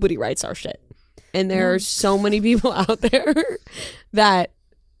nobody writes our shit. And there are so many people out there that.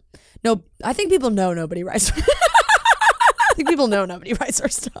 No, I think people know nobody writes. I think people know nobody writes our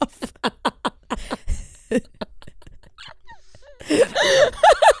stuff. I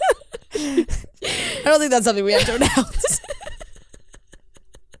don't think that's something we have to announce.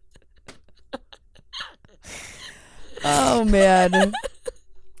 Oh man.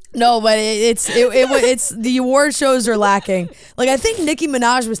 No, but it's the award shows are lacking. Like I think Nicki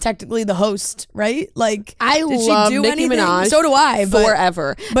Minaj was technically the host, right? Like I love Nicki Minaj. So do I.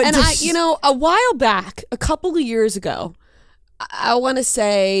 Forever. And I, a while back, a couple of years ago, I want to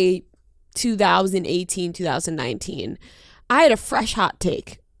say 2018, 2019, I had a fresh hot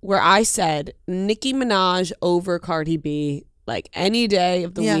take where I said Nicki Minaj over Cardi B, like any day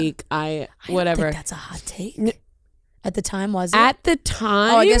of the week. I don't think that's a hot take. At the time, was it? At the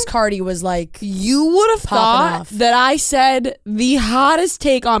time. Oh, I guess Cardi was like, you would have thought that I said the hottest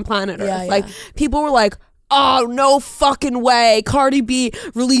take on planet Earth. Yeah, like, people were like, oh, no fucking way. Cardi B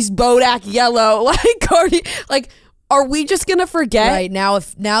released Bodak Yellow. Like, Cardi, like, are we just going to forget? Right, now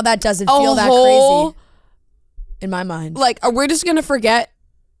that doesn't feel that crazy in my mind. Like, are we just going to forget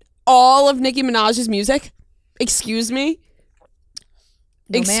all of Nicki Minaj's music? Excuse me?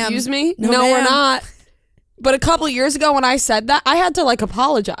 No, Excuse ma'am. me? No, we're not. But a couple of years ago when I said that, I had to like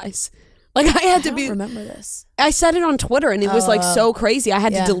apologize. Like I had to remember this. I said it on Twitter and it was like so crazy. I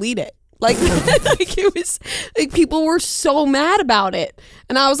had to delete it. Like, like it was like people were so mad about it.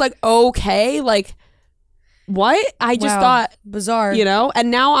 And I was like, okay, like what? I just thought bizarre.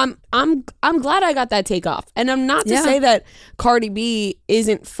 And now I'm glad I got that take off. And I'm not to say that Cardi B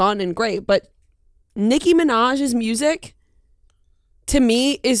isn't fun and great, but Nicki Minaj's music to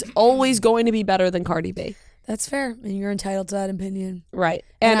me is always going to be better than Cardi B. That's fair, and you're entitled to that opinion, right?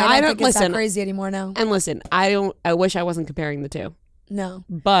 And I don't think it's that crazy anymore now. And listen, I wish I wasn't comparing the two. No,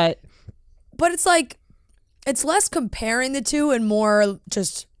 but it's like it's less comparing the two and more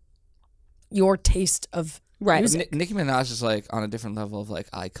just your taste of music. Nicki Minaj is like on a different level of like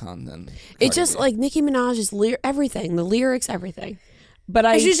icon than Cardi it's just B. like Nicki Minaj is everything, the lyrics, everything.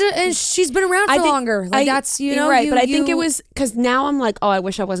 But she's been around for longer. Like that's right. But I think it was because now I'm like, oh, I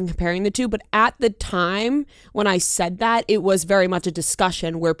wish I wasn't comparing the two. But at the time when I said that, it was very much a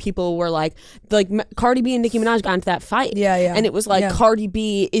discussion where people were like Cardi B and Nicki Minaj got into that fight. Yeah. And it was like Cardi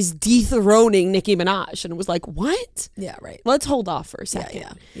B is dethroning Nicki Minaj, and it was like, what? Yeah, right. Let's hold off for a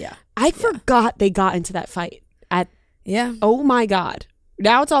second. Yeah. I forgot they got into that fight. Oh my God.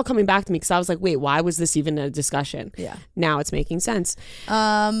 Now it's all coming back to me because I was like, wait, why was this even a discussion? Yeah. Now it's making sense.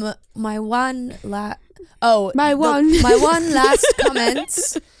 My one last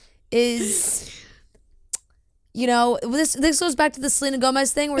comment is, this goes back to the Selena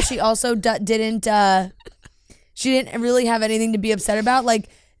Gomez thing where she also didn't really have anything to be upset about. Like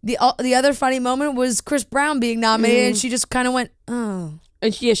the other funny moment was Chris Brown being nominated and she just kind of went, oh.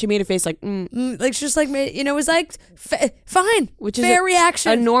 And she made a face like, like she just like made, it was like fine, which is fair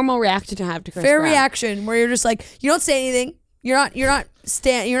reaction, a normal reaction to have to Chris Brown. Fair reaction where you're just like, you don't say anything, you're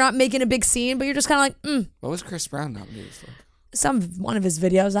not making a big scene, but you're just kind of like, What was Chris Brown nominated for? One of his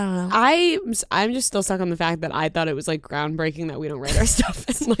videos, I don't know. I'm just still stuck on the fact that I thought it was like groundbreaking that we don't write our stuff.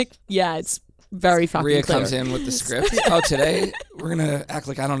 It's like, yeah, it's very fucking Rhea clear. comes in with the script. Oh, today we're gonna act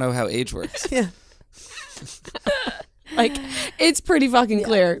like I don't know how age works. Yeah. Like, it's pretty fucking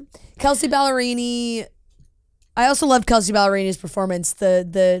clear. Kelsey Ballerini. I also loved Kelsey Ballerini's performance.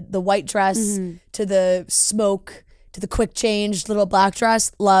 The white dress to the smoke to the quick change, little black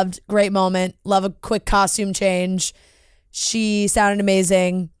dress. Loved. Great moment. Love a quick costume change. She sounded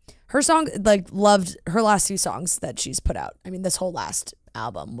amazing. Her song, loved her last few songs that she's put out. I mean, this whole last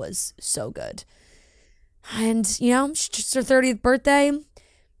album was so good. And, it's just her 30th birthday.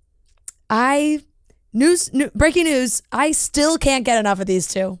 Breaking news, I still can't get enough of these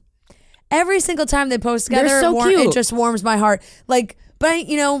two. Every single time they post together, they're so cute. It just warms my heart. But I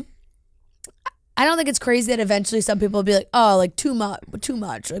don't think it's crazy that eventually some people will be like, oh, like too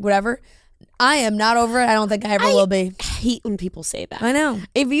much, like whatever. I am not over it. I don't think I ever will be. I hate when people say that. I know.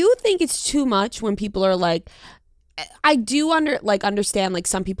 If you think it's too much when people are like, I do understand like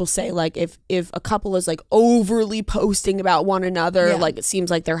some people say like if a couple is like overly posting about one another, like it seems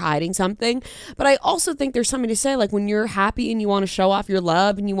like they're hiding something. But I also think there's something to say like when you're happy and you want to show off your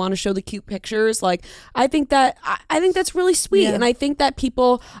love and you want to show the cute pictures, like I think that's really sweet. And I think that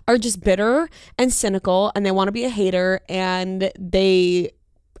people are just bitter and cynical and they want to be a hater and they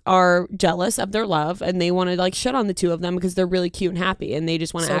are jealous of their love and they want to like shit on the two of them because they're really cute and happy and they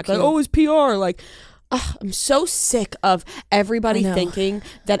just want to act like, oh, it's PR. Like, I'm so sick of everybody thinking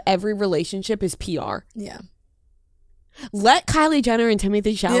that every relationship is PR. Yeah. Let Kylie Jenner and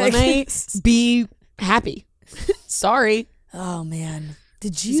Timothée Chalamet be happy. Sorry. Oh, man. We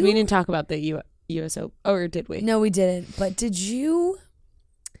didn't talk about the US Open. Or did we? No, we didn't. But did you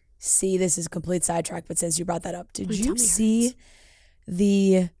see, this is a complete sidetrack, but since you brought that up, did you see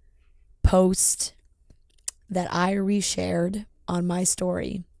the post that I reshared on my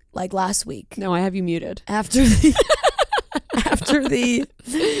story like last week? No, I have you muted. After the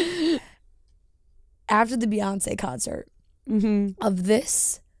after the Beyonce concert of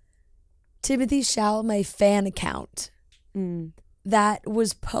this Timothée Chalamet fan account that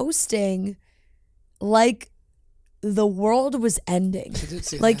was posting like the world was ending.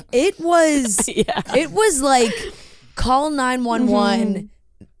 Like it was it was like call 911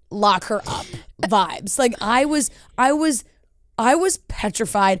 lock her up vibes. Like I was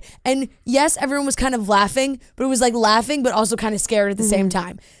petrified. And yes, everyone was kind of laughing, but it was like laughing but also kind of scared at the same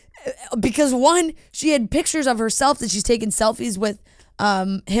time. Because one, she had pictures of herself that she's taken selfies with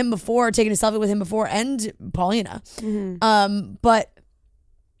him before, taking a selfie with him before, and Paulina. But,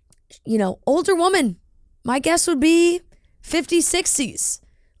 you know, older woman, my guess would be 50s, 60s.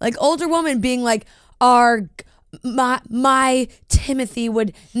 Like older woman being like, my Timothy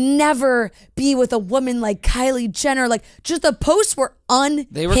would never be with a woman like Kylie Jenner. Like, just the posts were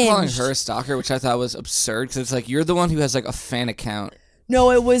unhinged. They were calling her a stalker, which I thought was absurd because it's like, you're the one who has like a fan account.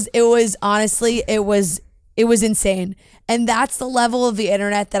 No, it was honestly, it was insane. And that's the level of the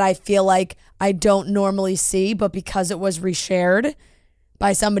internet that I feel like I don't normally see, but because it was reshared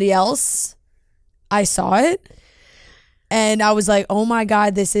by somebody else, I saw it. And I was like, oh my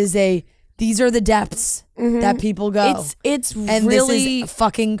God, these are the depths that people go. It's and really this is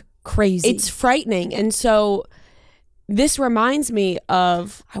fucking crazy. It's frightening. And so this reminds me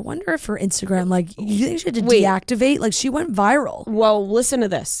of, I wonder if her Instagram, like, you think she had to deactivate? Like, she went viral. Well, listen to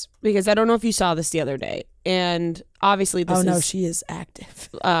this, because I don't know if you saw this the other day. And obviously this is, she is active.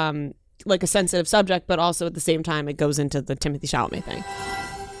 Like a sensitive subject, but also at the same time, it goes into the Timothée Chalamet thing.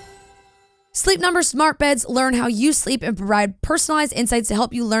 Sleep Number smart beds learn how you sleep and provide personalized insights to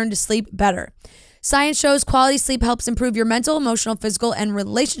help you learn to sleep better. Science shows quality sleep helps improve your mental, emotional, physical, and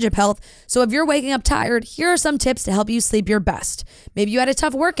relationship health. So if you're waking up tired, here are some tips to help you sleep your best. Maybe you had a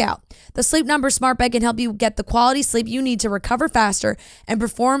tough workout. The Sleep Number smart bed can help you get the quality sleep you need to recover faster and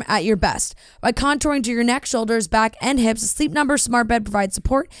perform at your best. By contouring to your neck, shoulders, back, and hips, the Sleep Number smart bed provides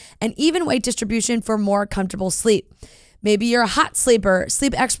support and even weight distribution for more comfortable sleep. Maybe you're a hot sleeper.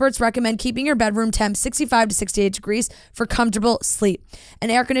 Sleep experts recommend keeping your bedroom temp 65 to 68 degrees for comfortable sleep. An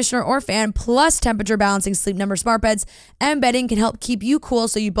air conditioner or fan plus temperature balancing Sleep Number smart beds and bedding can help keep you cool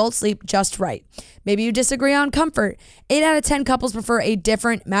so you both sleep just right. Maybe you disagree on comfort. 8 out of 10 couples prefer a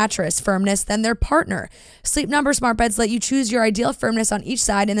different mattress firmness than their partner. Sleep Number smart beds let you choose your ideal firmness on each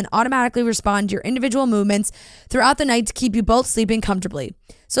side and then automatically respond to your individual movements throughout the night to keep you both sleeping comfortably.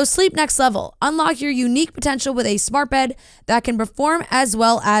 So sleep next level. Unlock your unique potential with a smart bed that can perform as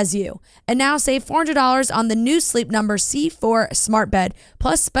well as you. And now save $400 on the new Sleep Number C4 smart bed,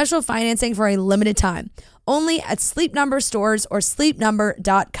 plus special financing for a limited time. Only at Sleep Number stores or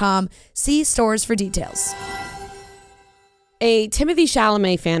sleepnumber.com. See stores for details. A Timothée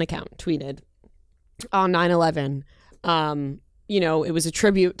Chalamet fan account tweeted on 9/11. You know, it was a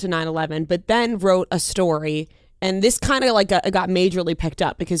tribute to 9/11, but then wrote a story. And this kind of like got majorly picked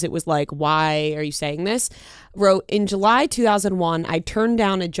up because it was like, why are you saying this? Wrote, in July 2001, I turned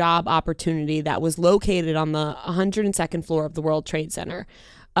down a job opportunity that was located on the 102nd floor of the World Trade Center.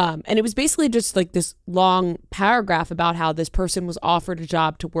 And it was basically just like this long paragraph about how this person was offered a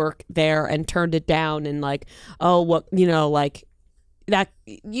job to work there and turned it down. And like, oh, what, you know, like that,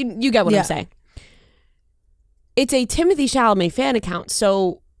 you get what I'm saying. It's a Timothée Chalamet fan account.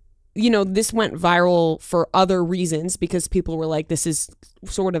 So, you know, this went viral for other reasons because people were like, this is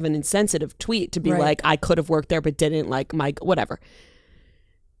sort of an insensitive tweet to be like, I could have worked there but didn't, like, my whatever.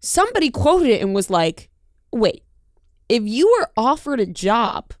 Somebody quoted it and was like, wait, if you were offered a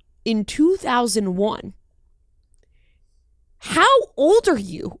job in 2001, how old are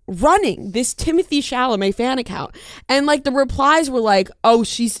you running this Timothée Chalamet fan account? And like the replies were like, oh,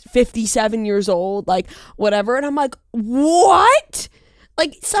 she's 57 years old, like whatever. And I'm like, what?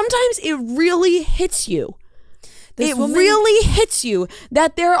 Like, sometimes it really hits you. Really hits you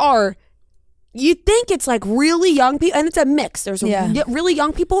that there are, you think it's like really young people, and it's a mix. There's really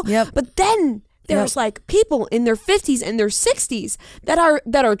young people, but then there's like people in their 50s and their 60s that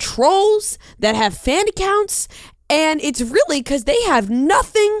are trolls, that have fan accounts, and it's really because they have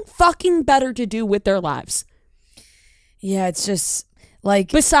nothing fucking better to do with their lives. Yeah, it's just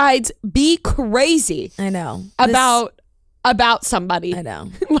like, besides be crazy. I know. About somebody. I know.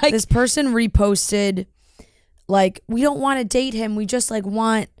 Like, this person reposted, like, we don't want to date him. We just like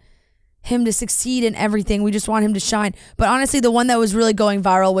want him to succeed in everything. We just want him to shine. But honestly, the one that was really going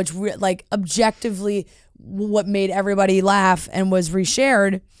viral, which like objectively what made everybody laugh and was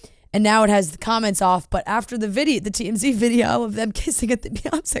reshared, and now it has the comments off. But after the TMZ video of them kissing at the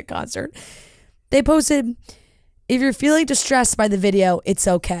Beyonce concert, they posted, "If you're feeling distressed by the video, it's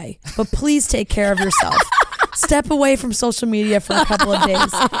okay, but please take care of yourself. Step away from social media for a couple of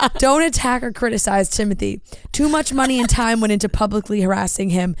days. Don't attack or criticize Timothée. Too much money and time went into publicly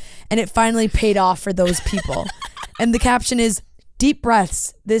harassing him, and it finally paid off for those people." And the caption is, "Deep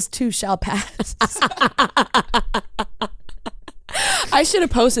breaths, this too shall pass." I should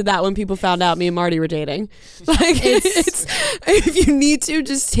have posted that when people found out me and Marty were dating. Like, it's if you need to,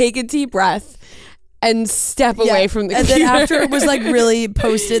 just take a deep breath and step away from the computer. And then after it was like really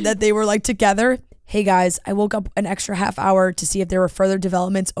posted that they were like together, "Hey guys, I woke up an extra half hour to see if there were further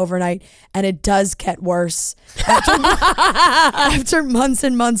developments overnight, and it does get worse. After months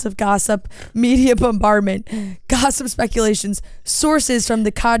and months of gossip, media bombardment, gossip speculations, sources from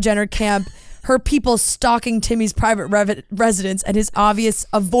the Kylie Jenner camp, her people stalking Timmy's private residence, and his obvious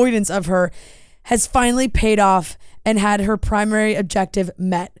avoidance of her has finally paid off and had her primary objective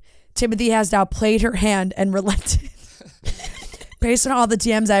met. Timothée has now played her hand and relented." Based on all the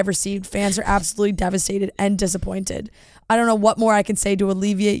DMs I've received, fans are absolutely devastated and disappointed. I don't know what more I can say to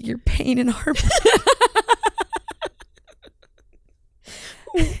alleviate your pain and heartbreak.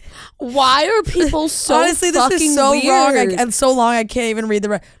 Why are people so honestly? This is so weird? wrong and so long. I can't even read the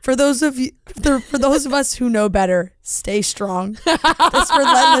rest. For those of us who know better, stay strong. This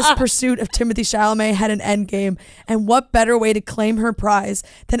relentless pursuit of Timothée Chalamet had an end game, and what better way to claim her prize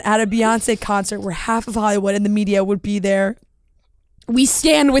than at a Beyonce concert where half of Hollywood and the media would be there? We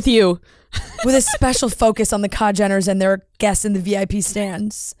stand with you. With a special focus on the Kylie Jenners and their guests in the VIP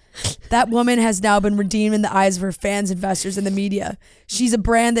stands. That woman has now been redeemed in the eyes of her fans, investors, and the media. She's a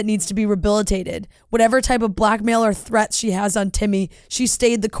brand that needs to be rehabilitated. Whatever type of blackmail or threats she has on Timmy, she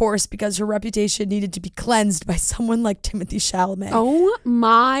stayed the course because her reputation needed to be cleansed by someone like Timothée Chalamet. Oh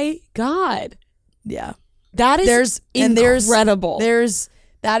my God. Yeah. That is incredible.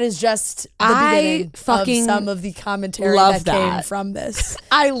 That is just the beginning of some of the commentary that came from this.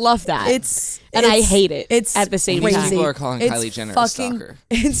 I love that. I hate it. It's at the same time. These people are calling Kylie Jenner a stalker.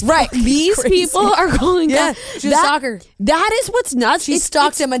 It's right. These crazy. people are calling she's a stalker. That is what's nuts. She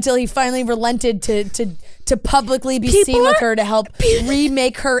stalked him until he finally relented to publicly be seen with her to help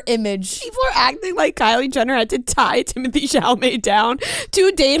remake her image. People are acting like Kylie Jenner had to tie Timothée Chalamet down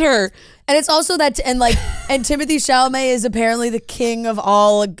to date her. And it's also that, and Timothée Chalamet is apparently the king of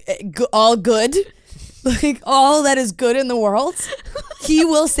all good, like all that is good in the world. He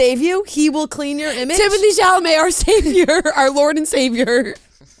will save you. He will clean your image. Timothée Chalamet, our savior, our Lord and Savior.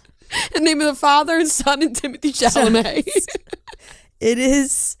 In the name of the Father and Son and Timothée Chalamet.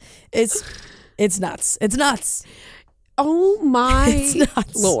 It's nuts. It's nuts. Oh my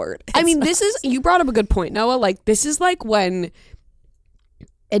Lord. I mean, you brought up a good point, Noah. Like, this is like when,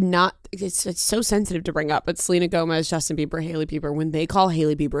 and not, it's so sensitive to bring up, but Selena Gomez, Justin Bieber, Hailey Bieber, when they call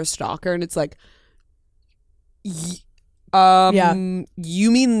Hailey Bieber a stalker, and it's like, you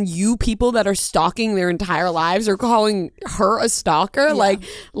mean you people that are stalking their entire lives are calling her a stalker? Yeah. Like,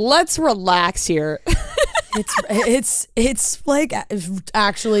 let's relax here. It's like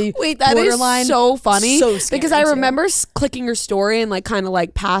actually wait, that is so funny. So scary because I remember clicking her story and like kind of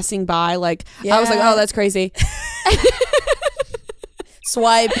like passing by, like I was like, oh, that's crazy.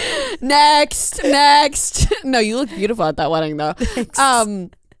 Swipe next. No, you look beautiful at that wedding though. Thanks.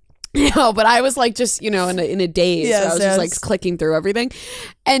 No, but I was like just, in a daze. Yes, so I was just like clicking through everything.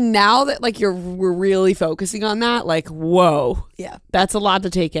 And now that like we're really focusing on that, like, whoa. Yeah. That's a lot to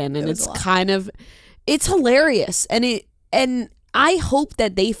take in. And it's kind of, it's hilarious. And I hope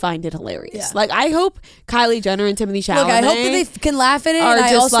that they find it hilarious. Yeah. Like, I hope Kylie Jenner and Timothée Chalamet. Look, I hope that they can laugh at it. And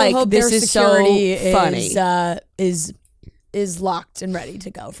I also hope their security so funny. is locked and ready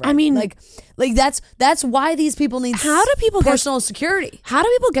to go for it. I mean, like that's why these people need personal security. How do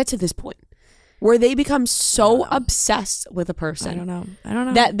people get to this point where they become so obsessed with a person? I don't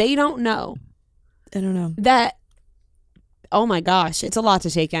know. That they don't know. I don't know. That, oh my gosh, it's a lot to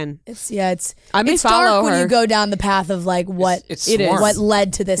take in. It's dark when you go down the path of like what what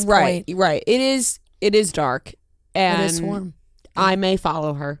led to this point. Right. It is dark. And it is swarm. I may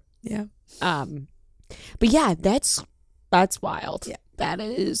follow her. Yeah. But yeah, that's wild. Yeah. That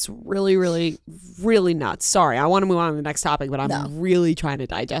is really, really, really nuts. Sorry, I want to move on to the next topic, but I'm really trying to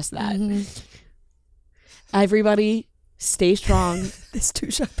digest that. Mm-hmm. Everybody, stay strong. This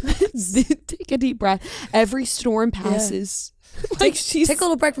too shall pass. Take a deep breath. Every storm passes. Yeah. Like take a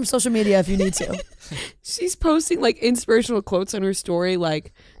little break from social media if you need to. She's posting like inspirational quotes on her story,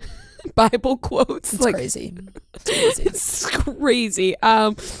 like Bible quotes. It's crazy. It's crazy.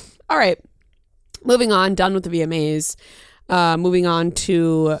 All right. Moving on. Done with the VMAs. Moving on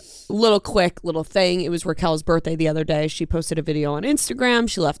to quick little thing. It was Raquel's birthday the other day. She posted a video on Instagram.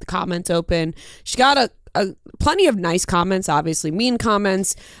 She left the comments open. She got a plenty of nice comments, obviously mean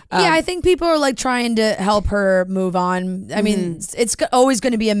comments. Yeah, I think people are like trying to help her move on. I mean, it's always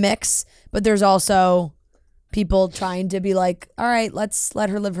going to be a mix, but there's also people trying to be like, all right, let's let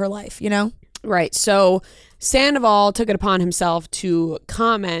her live her life, you know? Right. So Sandoval took it upon himself to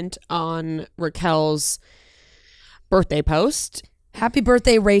comment on Raquel's birthday post. Happy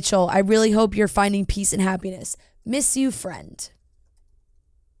birthday, Rachel. I really hope you're finding peace and happiness. Miss you, friend.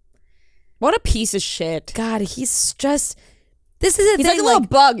 What a piece of shit. God, he's just... This is a He's thing. like a little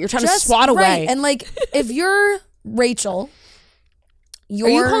bug you're trying to swat away. Right. And like, if you're Rachel... Are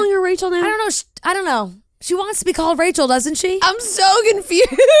you calling her Rachel now? I don't know. She wants to be called Rachel, doesn't she? I'm so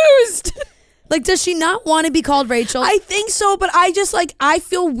confused. Like, does she not want to be called Rachel? I think so, but I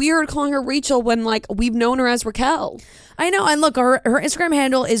feel weird calling her Rachel when like we've known her as Raquel. I know, and look, her Instagram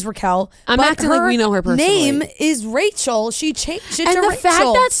handle is Raquel. I'm acting like we know her personally. Name is Rachel. She changed it to Rachel. And the fact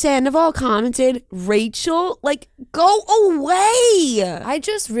that Sandoval commented Rachel, like, go away. I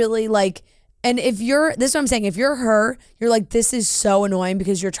just really like, and this is what I'm saying, if you're her, you're like, this is so annoying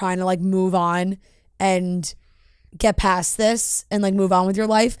because you're trying to like move on and get past this and like move on with your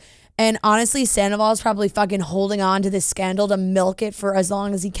life. And honestly, Sandoval is probably fucking holding on to this scandal to milk it for as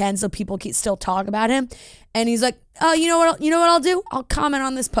long as he can so people can still talk about him. And he's like, oh, you know what I'll do? I'll comment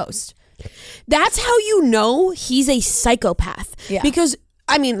on this post. That's how you know he's a psychopath. Yeah. Because,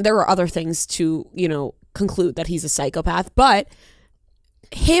 I mean, there are other things to, conclude that he's a psychopath, but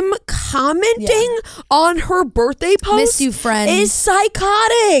him commenting on her birthday post Miss you, friend. is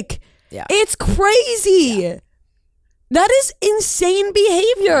psychotic. Yeah. It's crazy. Yeah. That is insane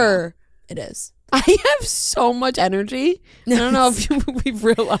behavior. It is. I have so much energy. I don't know if we've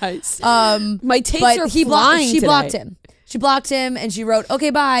realized. My takes are flying She today. blocked him. She blocked him and she wrote, okay,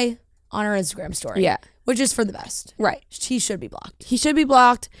 bye, on her Instagram story. Yeah. Which is for the best. Right. He should be blocked. He should be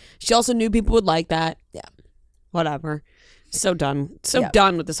blocked. She also knew people would like that. Yeah. Whatever. So done. Yep.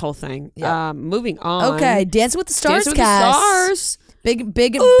 Done with this whole thing. Yep. Moving on. Okay. Dancing with the Stars Dancing with cast. the Stars.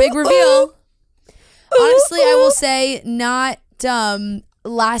 Big reveal. Honestly, I will say not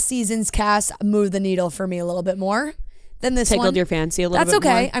last season's cast moved the needle for me a little bit more than this one. Tickled your fancy a little bit That's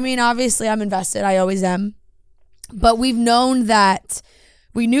okay. more. I mean, obviously I'm invested. I always am. But we've known that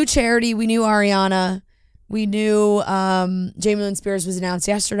we knew Charity, we knew Ariana, we knew Jamie Lynn Spears was announced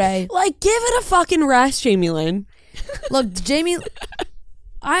yesterday. Like, give it a fucking rest, Jamie Lynn. Look, Jamie,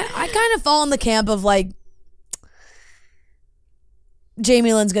 I kind of fall in the camp of like,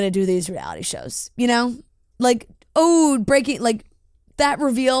 Jamie Lynn's gonna do these reality shows, like, breaking, like, that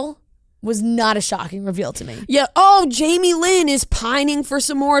reveal was not a shocking reveal to me. Yeah. Jamie Lynn is pining for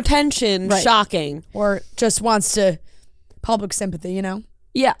some more attention. Right. Shocking. Or just wants to public sympathy,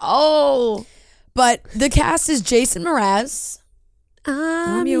 Yeah. But the cast is Jason Mraz,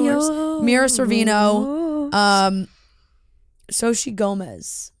 I'm yours. Mira Sorvino, Sochi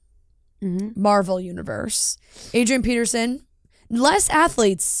Gomez, Marvel Universe, Adrian Peterson. Less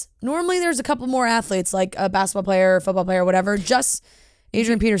athletes. Normally there's a couple more athletes, like a basketball player, football player, whatever. Just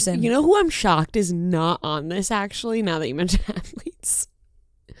Adrian Peterson. You know who I'm shocked is not on this, actually, now that you mentioned athletes?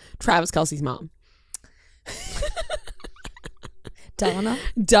 Travis Kelce's mom. Donna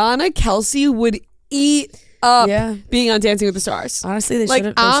Kelce would eat up being on Dancing with the Stars. Honestly, they should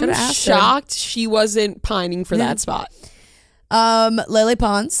have asked her. I'm shocked she wasn't pining for that spot. Lele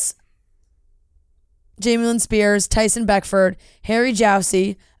Pons, Jamie Lynn Spears, Tyson Beckford, Harry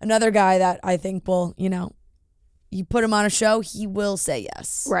Jowsey, another guy that I think will, you put him on a show, he will say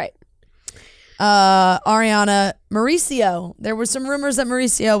yes. Right. Ariana, Mauricio. There were some rumors that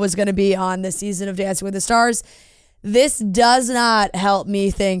Mauricio was going to be on this season of Dancing with the Stars. This does not help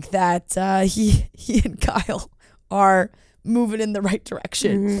me think that he and Kyle are moving in the right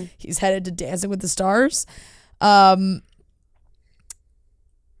direction. He's headed to Dancing with the Stars.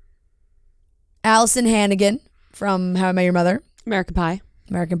 Allison Hannigan from How I Met Your Mother. American Pie.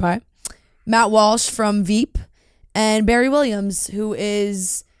 Matt Walsh from Veep. And Barry Williams, who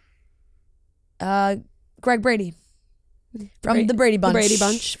is Greg Brady from the Brady Bunch. The Brady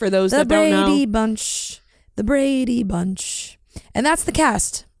Bunch, for those that don't know. The Brady Bunch. And that's the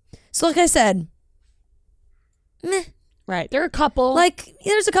cast. So like I said, meh. Right. There are a couple. Like,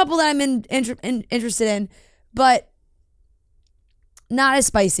 there's a couple that I'm interested in, but not as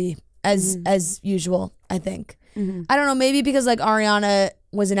spicy as usual, I think. I don't know, maybe because like Ariana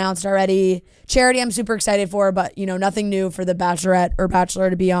was announced already. Charity I'm super excited for, but nothing new for the Bachelorette or Bachelor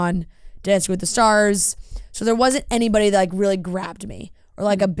to be on Dancing with the Stars. So there wasn't anybody that like really grabbed me or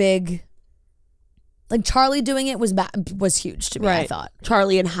like a big, like Charlie doing it was huge to me. I thought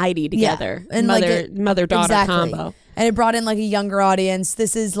Charlie and Heidi together, and mother-daughter combo, and it brought in like a younger audience.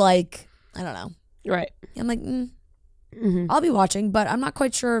 This is like, I don't know, right? I'm like, I'll be watching, but I'm not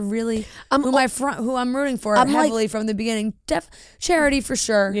quite sure really who I'm rooting for heavily from the beginning. Charity for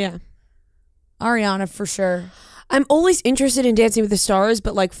sure, yeah. Ariana for sure. I'm always interested in Dancing with the Stars,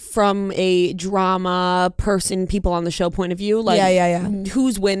 but like from a drama person, people on the show point of view, like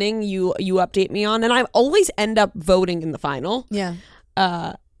who's winning, you update me on, and I always end up voting in the final. Yeah.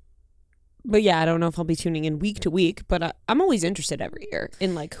 But yeah, I don't know if I'll be tuning in week to week, but I'm always interested every year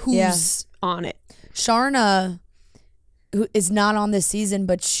in like who's on it. Sharna, who is not on this season,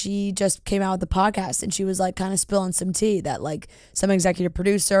 but she just came out with the podcast and she was like kind of spilling some tea that like some executive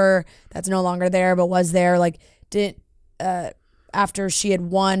producer that's no longer there but was there like didn't after she had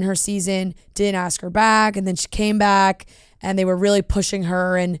won her season didn't ask her back, and then she came back and they were really pushing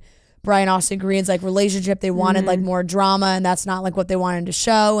her and Brian Austin Green's like relationship. They wanted like more drama, and that's not like what they wanted to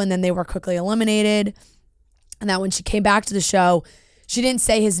show, and then they were quickly eliminated. And that when she came back to the show, she didn't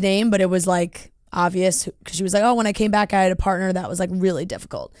say his name, but it was like obvious because she was like, oh, when I came back I had a partner that was like really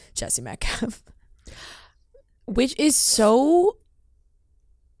difficult, Jesse Metcalfe. Which is so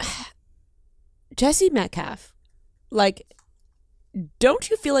Jesse Metcalfe, like, don't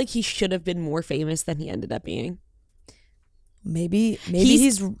you feel like he should have been more famous than he ended up being? Maybe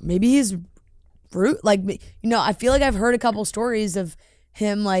he's rude. Like, I feel like I've heard a couple stories of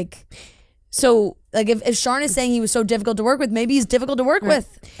him like, so like if Sharn is saying he was so difficult to work with, maybe he's difficult to work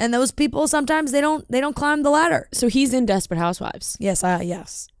with, and those people sometimes they don't climb the ladder. So he's in Desperate Housewives. Yes,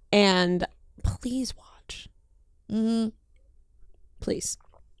 yes. And please watch. Please,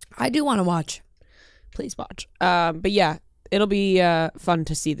 I do want to watch. Please watch. But yeah, it'll be fun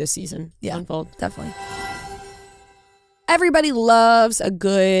to see this season unfold. Definitely. Everybody loves a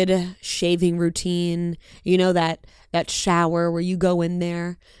good shaving routine. You know, that shower where you go in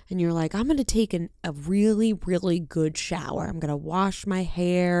there and you're like, I'm going to take a really, really good shower. I'm going to wash my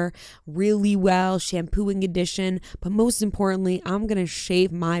hair really well, shampoo and condition. But most importantly, I'm going to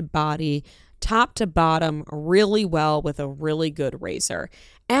shave my body top to bottom really well with a really good razor.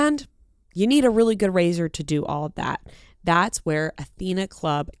 And you need a really good razor to do all of that. That's where Athena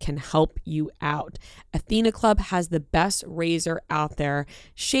Club can help you out. Athena Club has the best razor out there.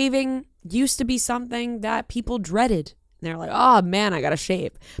 Shaving used to be something that people dreaded. They're like, oh man, I gotta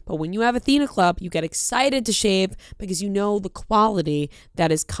shave. But when you have Athena Club, you get excited to shave because you know the quality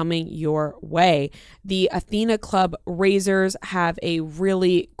that is coming your way. The Athena Club razors have a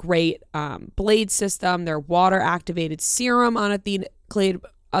really great blade system. They're water activated serum on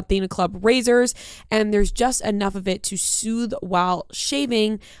Athena Club razors, and there's just enough of it to soothe while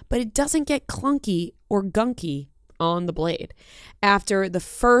shaving, but it doesn't get clunky or gunky on the blade. After the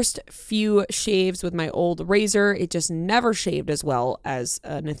first few shaves with my old razor, it just never shaved as well as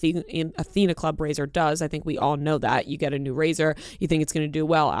an Athena Club razor does. I think we all know that. You get a new razor, you think it's going to do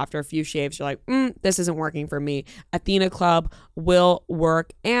well. After a few shaves, you're like, this isn't working for me. Athena Club will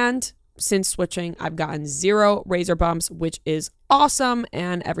work, and since switching, I've gotten 0 razor bumps, which is awesome,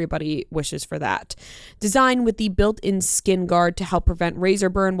 and everybody wishes for that. Designed with the built-in skin guard to help prevent razor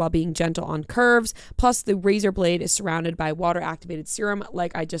burn while being gentle on curves, plus the razor blade is surrounded by water-activated serum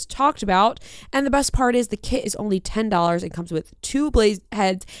like I just talked about. And the best part is the kit is only $10 and comes with 2 blade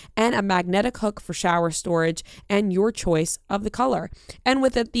heads and a magnetic hook for shower storage and your choice of the color. And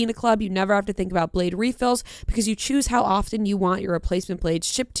with Athena Club, you never have to think about blade refills because you choose how often you want your replacement blades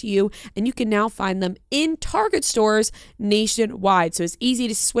shipped to you, and you can now find them in Target stores nationwide. So it's easy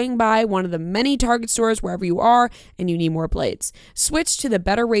to swing by one of the many Target stores wherever you are and you need more blades. Switch to the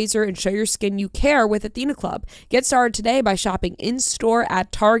better razor and show your skin you care with Athena Club. Get started today by shopping in-store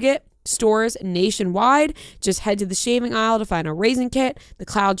at Target stores nationwide. Just head to the shaving aisle to find a razor kit, the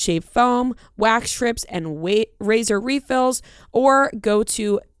Cloud Shave Foam, wax strips, and razor refills, or go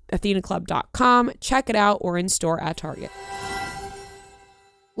to athenaclub.com, check it out, or in-store at Target.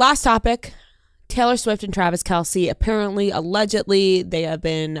 Last topic. Taylor Swift and Travis Kelce, apparently, allegedly, they have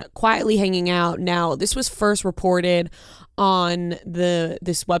been quietly hanging out. Now, this was first reported on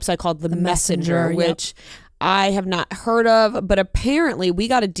this website called The Messenger, which I have not heard of, but apparently we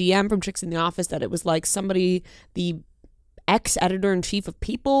got a DM from Chicks in the Office that it was like somebody, the ex-editor-in-chief of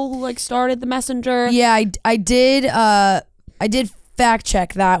People, who like started The Messenger. Yeah, I did fact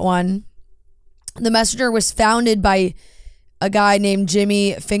check that one. The Messenger was founded by a guy named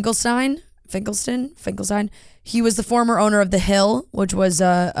Jimmy Finkelstein. Finkelstein. He was the former owner of The Hill, which was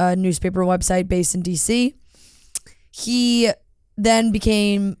a newspaper website based in DC. He then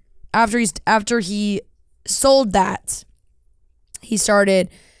became, after he sold that, he started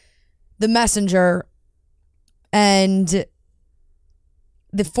The Messenger, and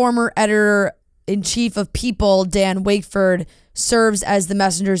the former editor-in-chief of People, Dan Wakeford, serves as The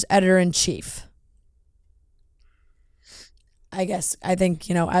Messenger's editor-in-chief. I think,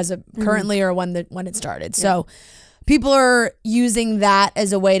 as a currently or when it started. Yeah. So people are using that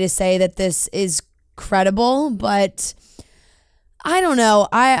as a way to say that this is credible, but I don't know.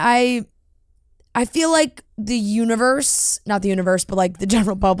 I feel like the universe, not the universe, but like the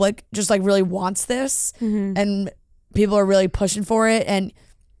general public just like really wants this, and people are really pushing for it. And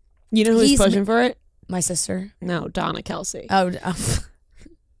you know who's pushing for it? My sister. No, Donna Kelce. Oh.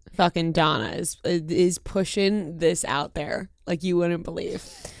 Fucking Donna is pushing this out there like you wouldn't believe.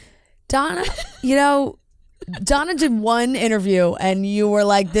 Donna, Donna did one interview and you were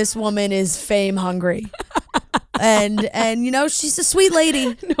like, this woman is fame hungry. and she's a sweet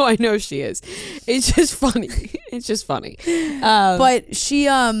lady. No, I know she is. It's just funny. But she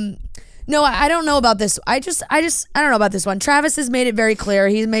no, I don't know about this. I don't know about this one. Travis has made it very clear.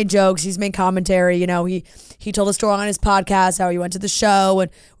 He's made jokes. He's made commentary. He told a story on his podcast how he went to the show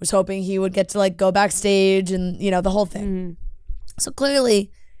and was hoping he would get to like go backstage and the whole thing. So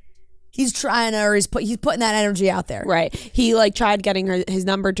clearly he's trying to, or he's putting that energy out there. Right. He like tried getting his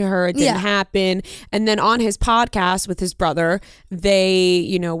number to her. It didn't happen. And then on his podcast with his brother,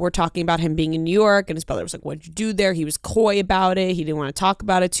 they, were talking about him being in New York, and his brother was like, what'd you do there? He was coy about it. He didn't want to talk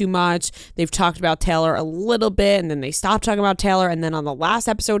about it too much. They've talked about Taylor a little bit, and then they stopped talking about Taylor. And then on the last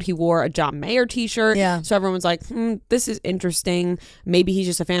episode, he wore a John Mayer t-shirt. Yeah. So everyone's like, this is interesting. Maybe he's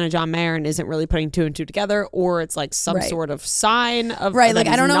just a fan of John Mayer and isn't really putting two and two together, or it's like some sort of sign of right. Like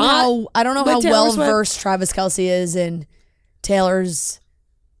I don't know how well Swift. versed Travis Kelce is in Taylor's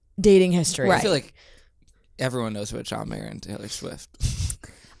dating history. Right. I feel like everyone knows about John Mayer and Taylor Swift.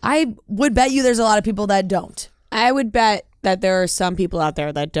 I would bet you there's a lot of people that don't. I would bet that there are some people out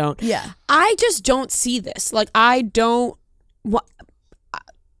there that don't. Yeah. I just don't see this. Like, would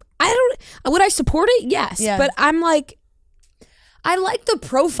I support it? Yes. Yeah. But I'm like, I like the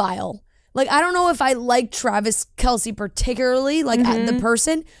profile. Like, I don't know if I like Travis Kelce particularly, like the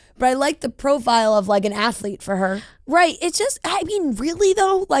person, but I like the profile of like an athlete for her. Right. It's just, I mean, really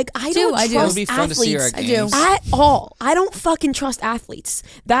though, like I don't trust It would be fun to see her at games. At all. I don't fucking trust athletes.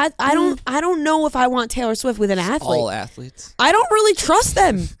 I don't know if I want Taylor Swift with an athlete. All athletes. I don't really trust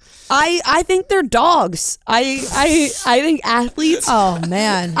them. I think they're dogs. I think athletes. Oh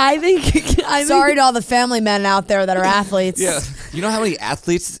man. I think sorry to all the family men out there that are athletes. Yeah. You know how many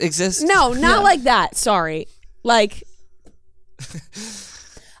athletes exist? No, not like that. Sorry. Like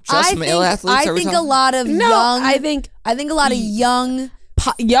just male athletes? I think a lot of young. I think a lot of young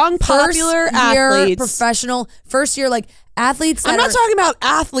popular athletes, professional first year like athletes. I'm not talking about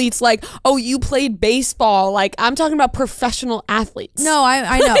athletes like, oh, you played baseball. Like I'm talking about professional athletes. No,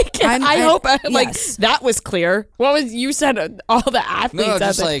 I know. I hope yes. that was clear. What was you said? All the athletes. No,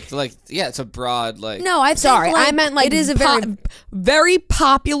 just like yeah, it's a broad like. No, I meant like it is a very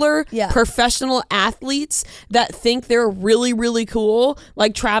popular Yeah. professional athletes that think they're really really cool,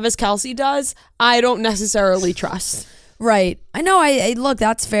 like Travis Kelce does. I don't necessarily trust. Right. I know. I look.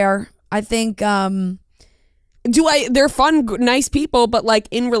 That's fair. I think. They're fun, nice people, but like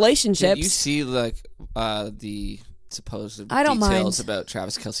in relationships. Did you see like the supposed I don't details mind. about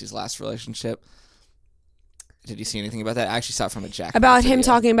Travis Kelce's last relationship? Did you see anything about that? I actually saw it from a Jack. About him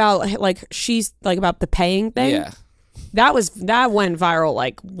talking about like she's like about the paying thing. Yeah. That went viral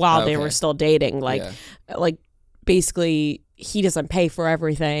like while they were still dating. Like like basically he doesn't pay for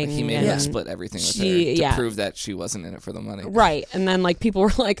everything. Like he made her split everything with her to prove that she wasn't in it for the money. Right. And then like people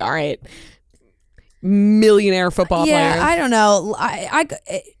were like, all right, millionaire football player. Yeah, I don't know.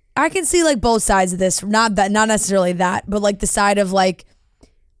 I can see like both sides of this. Not necessarily that, but like the side of like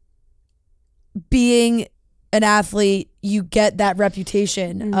being an athlete, you get that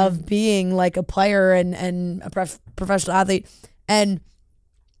reputation of being like a player and a professional athlete, and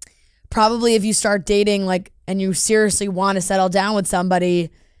probably if you start dating like and you seriously want to settle down with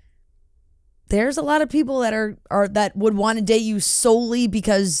somebody, there's a lot of people that are that would want to date you solely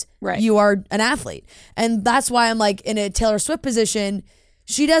because you are an athlete. And that's why I'm like in a Taylor Swift position.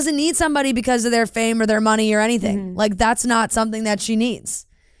 She doesn't need somebody because of their fame or their money or anything. Like that's not something that she needs.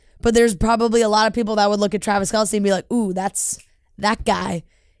 But there's probably a lot of people that would look at Travis Kelce and be like, ooh, that's that guy.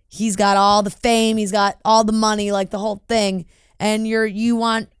 He's got all the fame. He's got all the money, like the whole thing. and you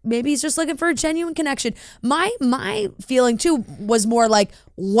want, maybe he's just looking for a genuine connection. My feeling too was more like,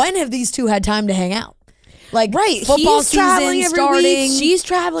 when have these two had time to hang out? Like, right, football he's traveling season every starting. week. She's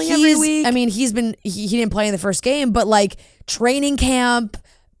traveling every week. I mean, he didn't play in the first game, but like training camp,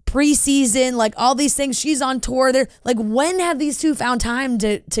 preseason, like all these things. She's on tour. They're like, when have these two found time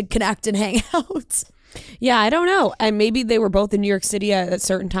to connect and hang out? Yeah, I don't know. And maybe they were both in New York City at a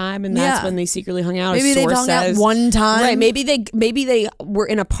certain time, and that's when they secretly hung out. Maybe they hung out one time. Right. Maybe they were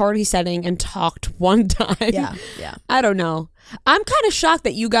in a party setting and talked one time. Yeah. I don't know. I'm kind of shocked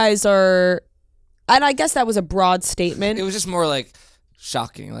that you guys are. And I guess that was a broad statement. It was just more like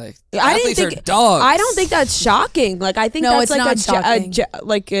shocking. Like, I didn't athletes think are dogs. I don't think that's shocking. Like, I think that's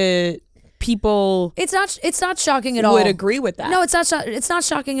like people. It's not shocking at all. Would agree with that. No, it's not. It's not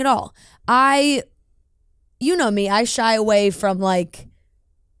shocking at all. You know me. I shy away from like.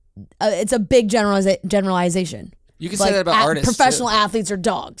 It's a big generalization. You can say that about artists. Professional too. Athletes are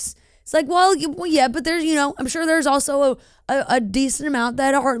dogs. It's like, well, yeah, but there's, I'm sure there's also a decent amount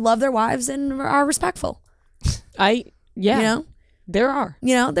that love their wives and are respectful. There are.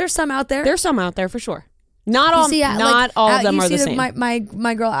 There's some out there. There's some out there for sure. Not all. Not all of them are the same.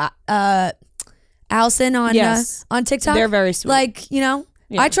 My girl, Allison on TikTok. They're very sweet. Like,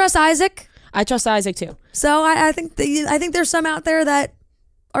 I trust Isaac. I trust Isaac too. So I think there's some out there that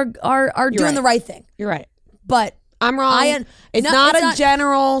are doing the right thing. You're right. But I'm wrong. It's not a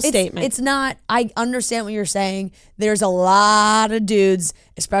general statement. It's not. I understand what you're saying. There's a lot of dudes,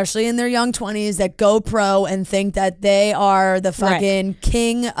 especially in their young 20s, that go pro and think that they are the fucking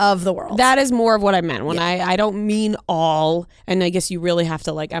king of the world. That is more of what I meant. When I don't mean all, and I guess you really have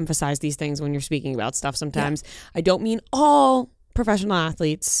to like emphasize these things when you're speaking about stuff sometimes. Yeah. I don't mean all professional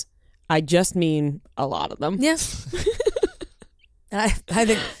athletes. I just mean a lot of them. Yeah. And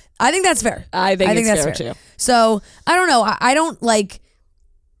I think that's fair. I think that's fair too. So I don't know. I don't like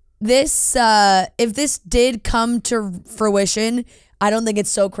this. If this did come to fruition, I don't think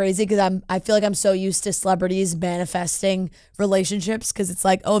it's so crazy because I feel like I'm so used to celebrities manifesting relationships because it's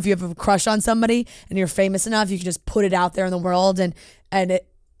like, oh, if you have a crush on somebody and you're famous enough, you can just put it out there in the world and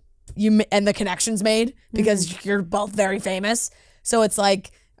the connection's made because you're both very famous. So it's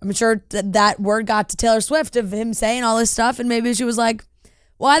like, I'm sure that word got to Taylor Swift of him saying all this stuff, and maybe she was like,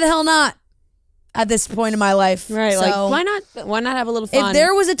 why the hell not at this point in my life? Right, so, like, why not have a little fun? If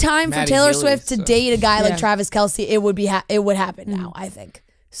there was a time for Taylor Swift to date a guy like Travis Kelce, it would happen now, I think.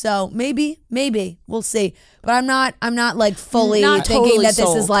 So maybe we'll see. But I'm not like fully thinking that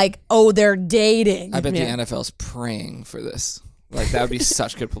this is like, oh, they're dating. I bet the NFL's praying for this. Like, that would be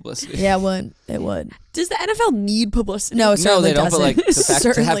such good publicity. Yeah, it would. Does the NFL need publicity? No, it certainly they don't. Doesn't. But like the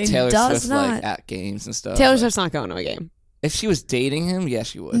fact to have Taylor Swift like at games and stuff. Taylor Swift's not going to a game. If she was dating him, yeah,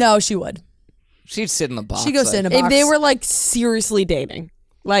 she would. No, she would. She'd sit in the box. She'd go sit in a box. If they were like seriously dating.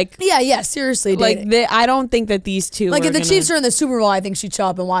 Like seriously dating. Like I don't think that these two. Like if the Chiefs are in the Super Bowl, I think she'd show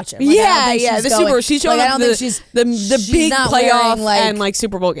up and watch it. Like, the Super Bowl. She's showing up. I don't think she's the big playoff and like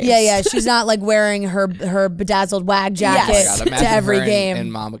Super Bowl games. Yeah. She's not like wearing her bedazzled wag jacket to every game.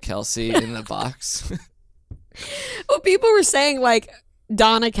 And Mama Kelce in the box. Well, people were saying like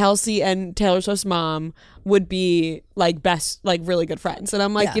Donna Kelce and Taylor Swift's mom would be like best, like really good friends, and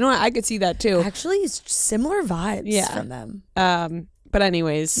I'm like, you know what, I could see that too. Actually, it's similar vibes from them. But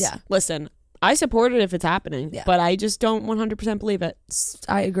anyways, listen, I support it if it's happening, but I just don't 100% believe it.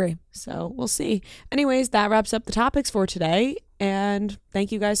 I agree. So we'll see. Anyways, that wraps up the topics for today. And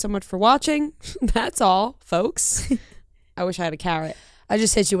thank you guys so much for watching. That's all, folks. I wish I had a carrot. I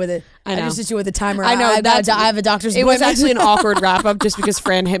just hit you with it. I just hit you with a timer. I know. I have a doctor's appointment. It was actually an awkward wrap up just because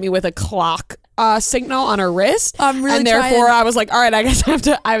Fran hit me with a clock signal on her wrist. I'm really and therefore I was like, all right, I guess I have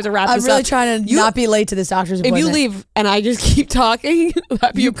to wrap this up. I'm really trying to not be late to this doctor's appointment. If you leave and I just keep talking,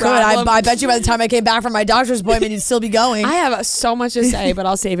 that'd be you could. I bet you by the time I came back from my doctor's appointment, you'd still be going. I have so much to say, but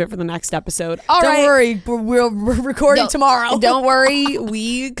I'll save it for the next episode. All right. Don't worry. We're recording tomorrow. Don't worry.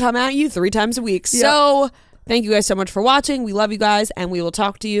 We come at you 3 times a week. Yep. So thank you guys so much for watching. We love you guys, and we will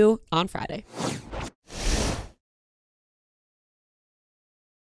talk to you on Friday.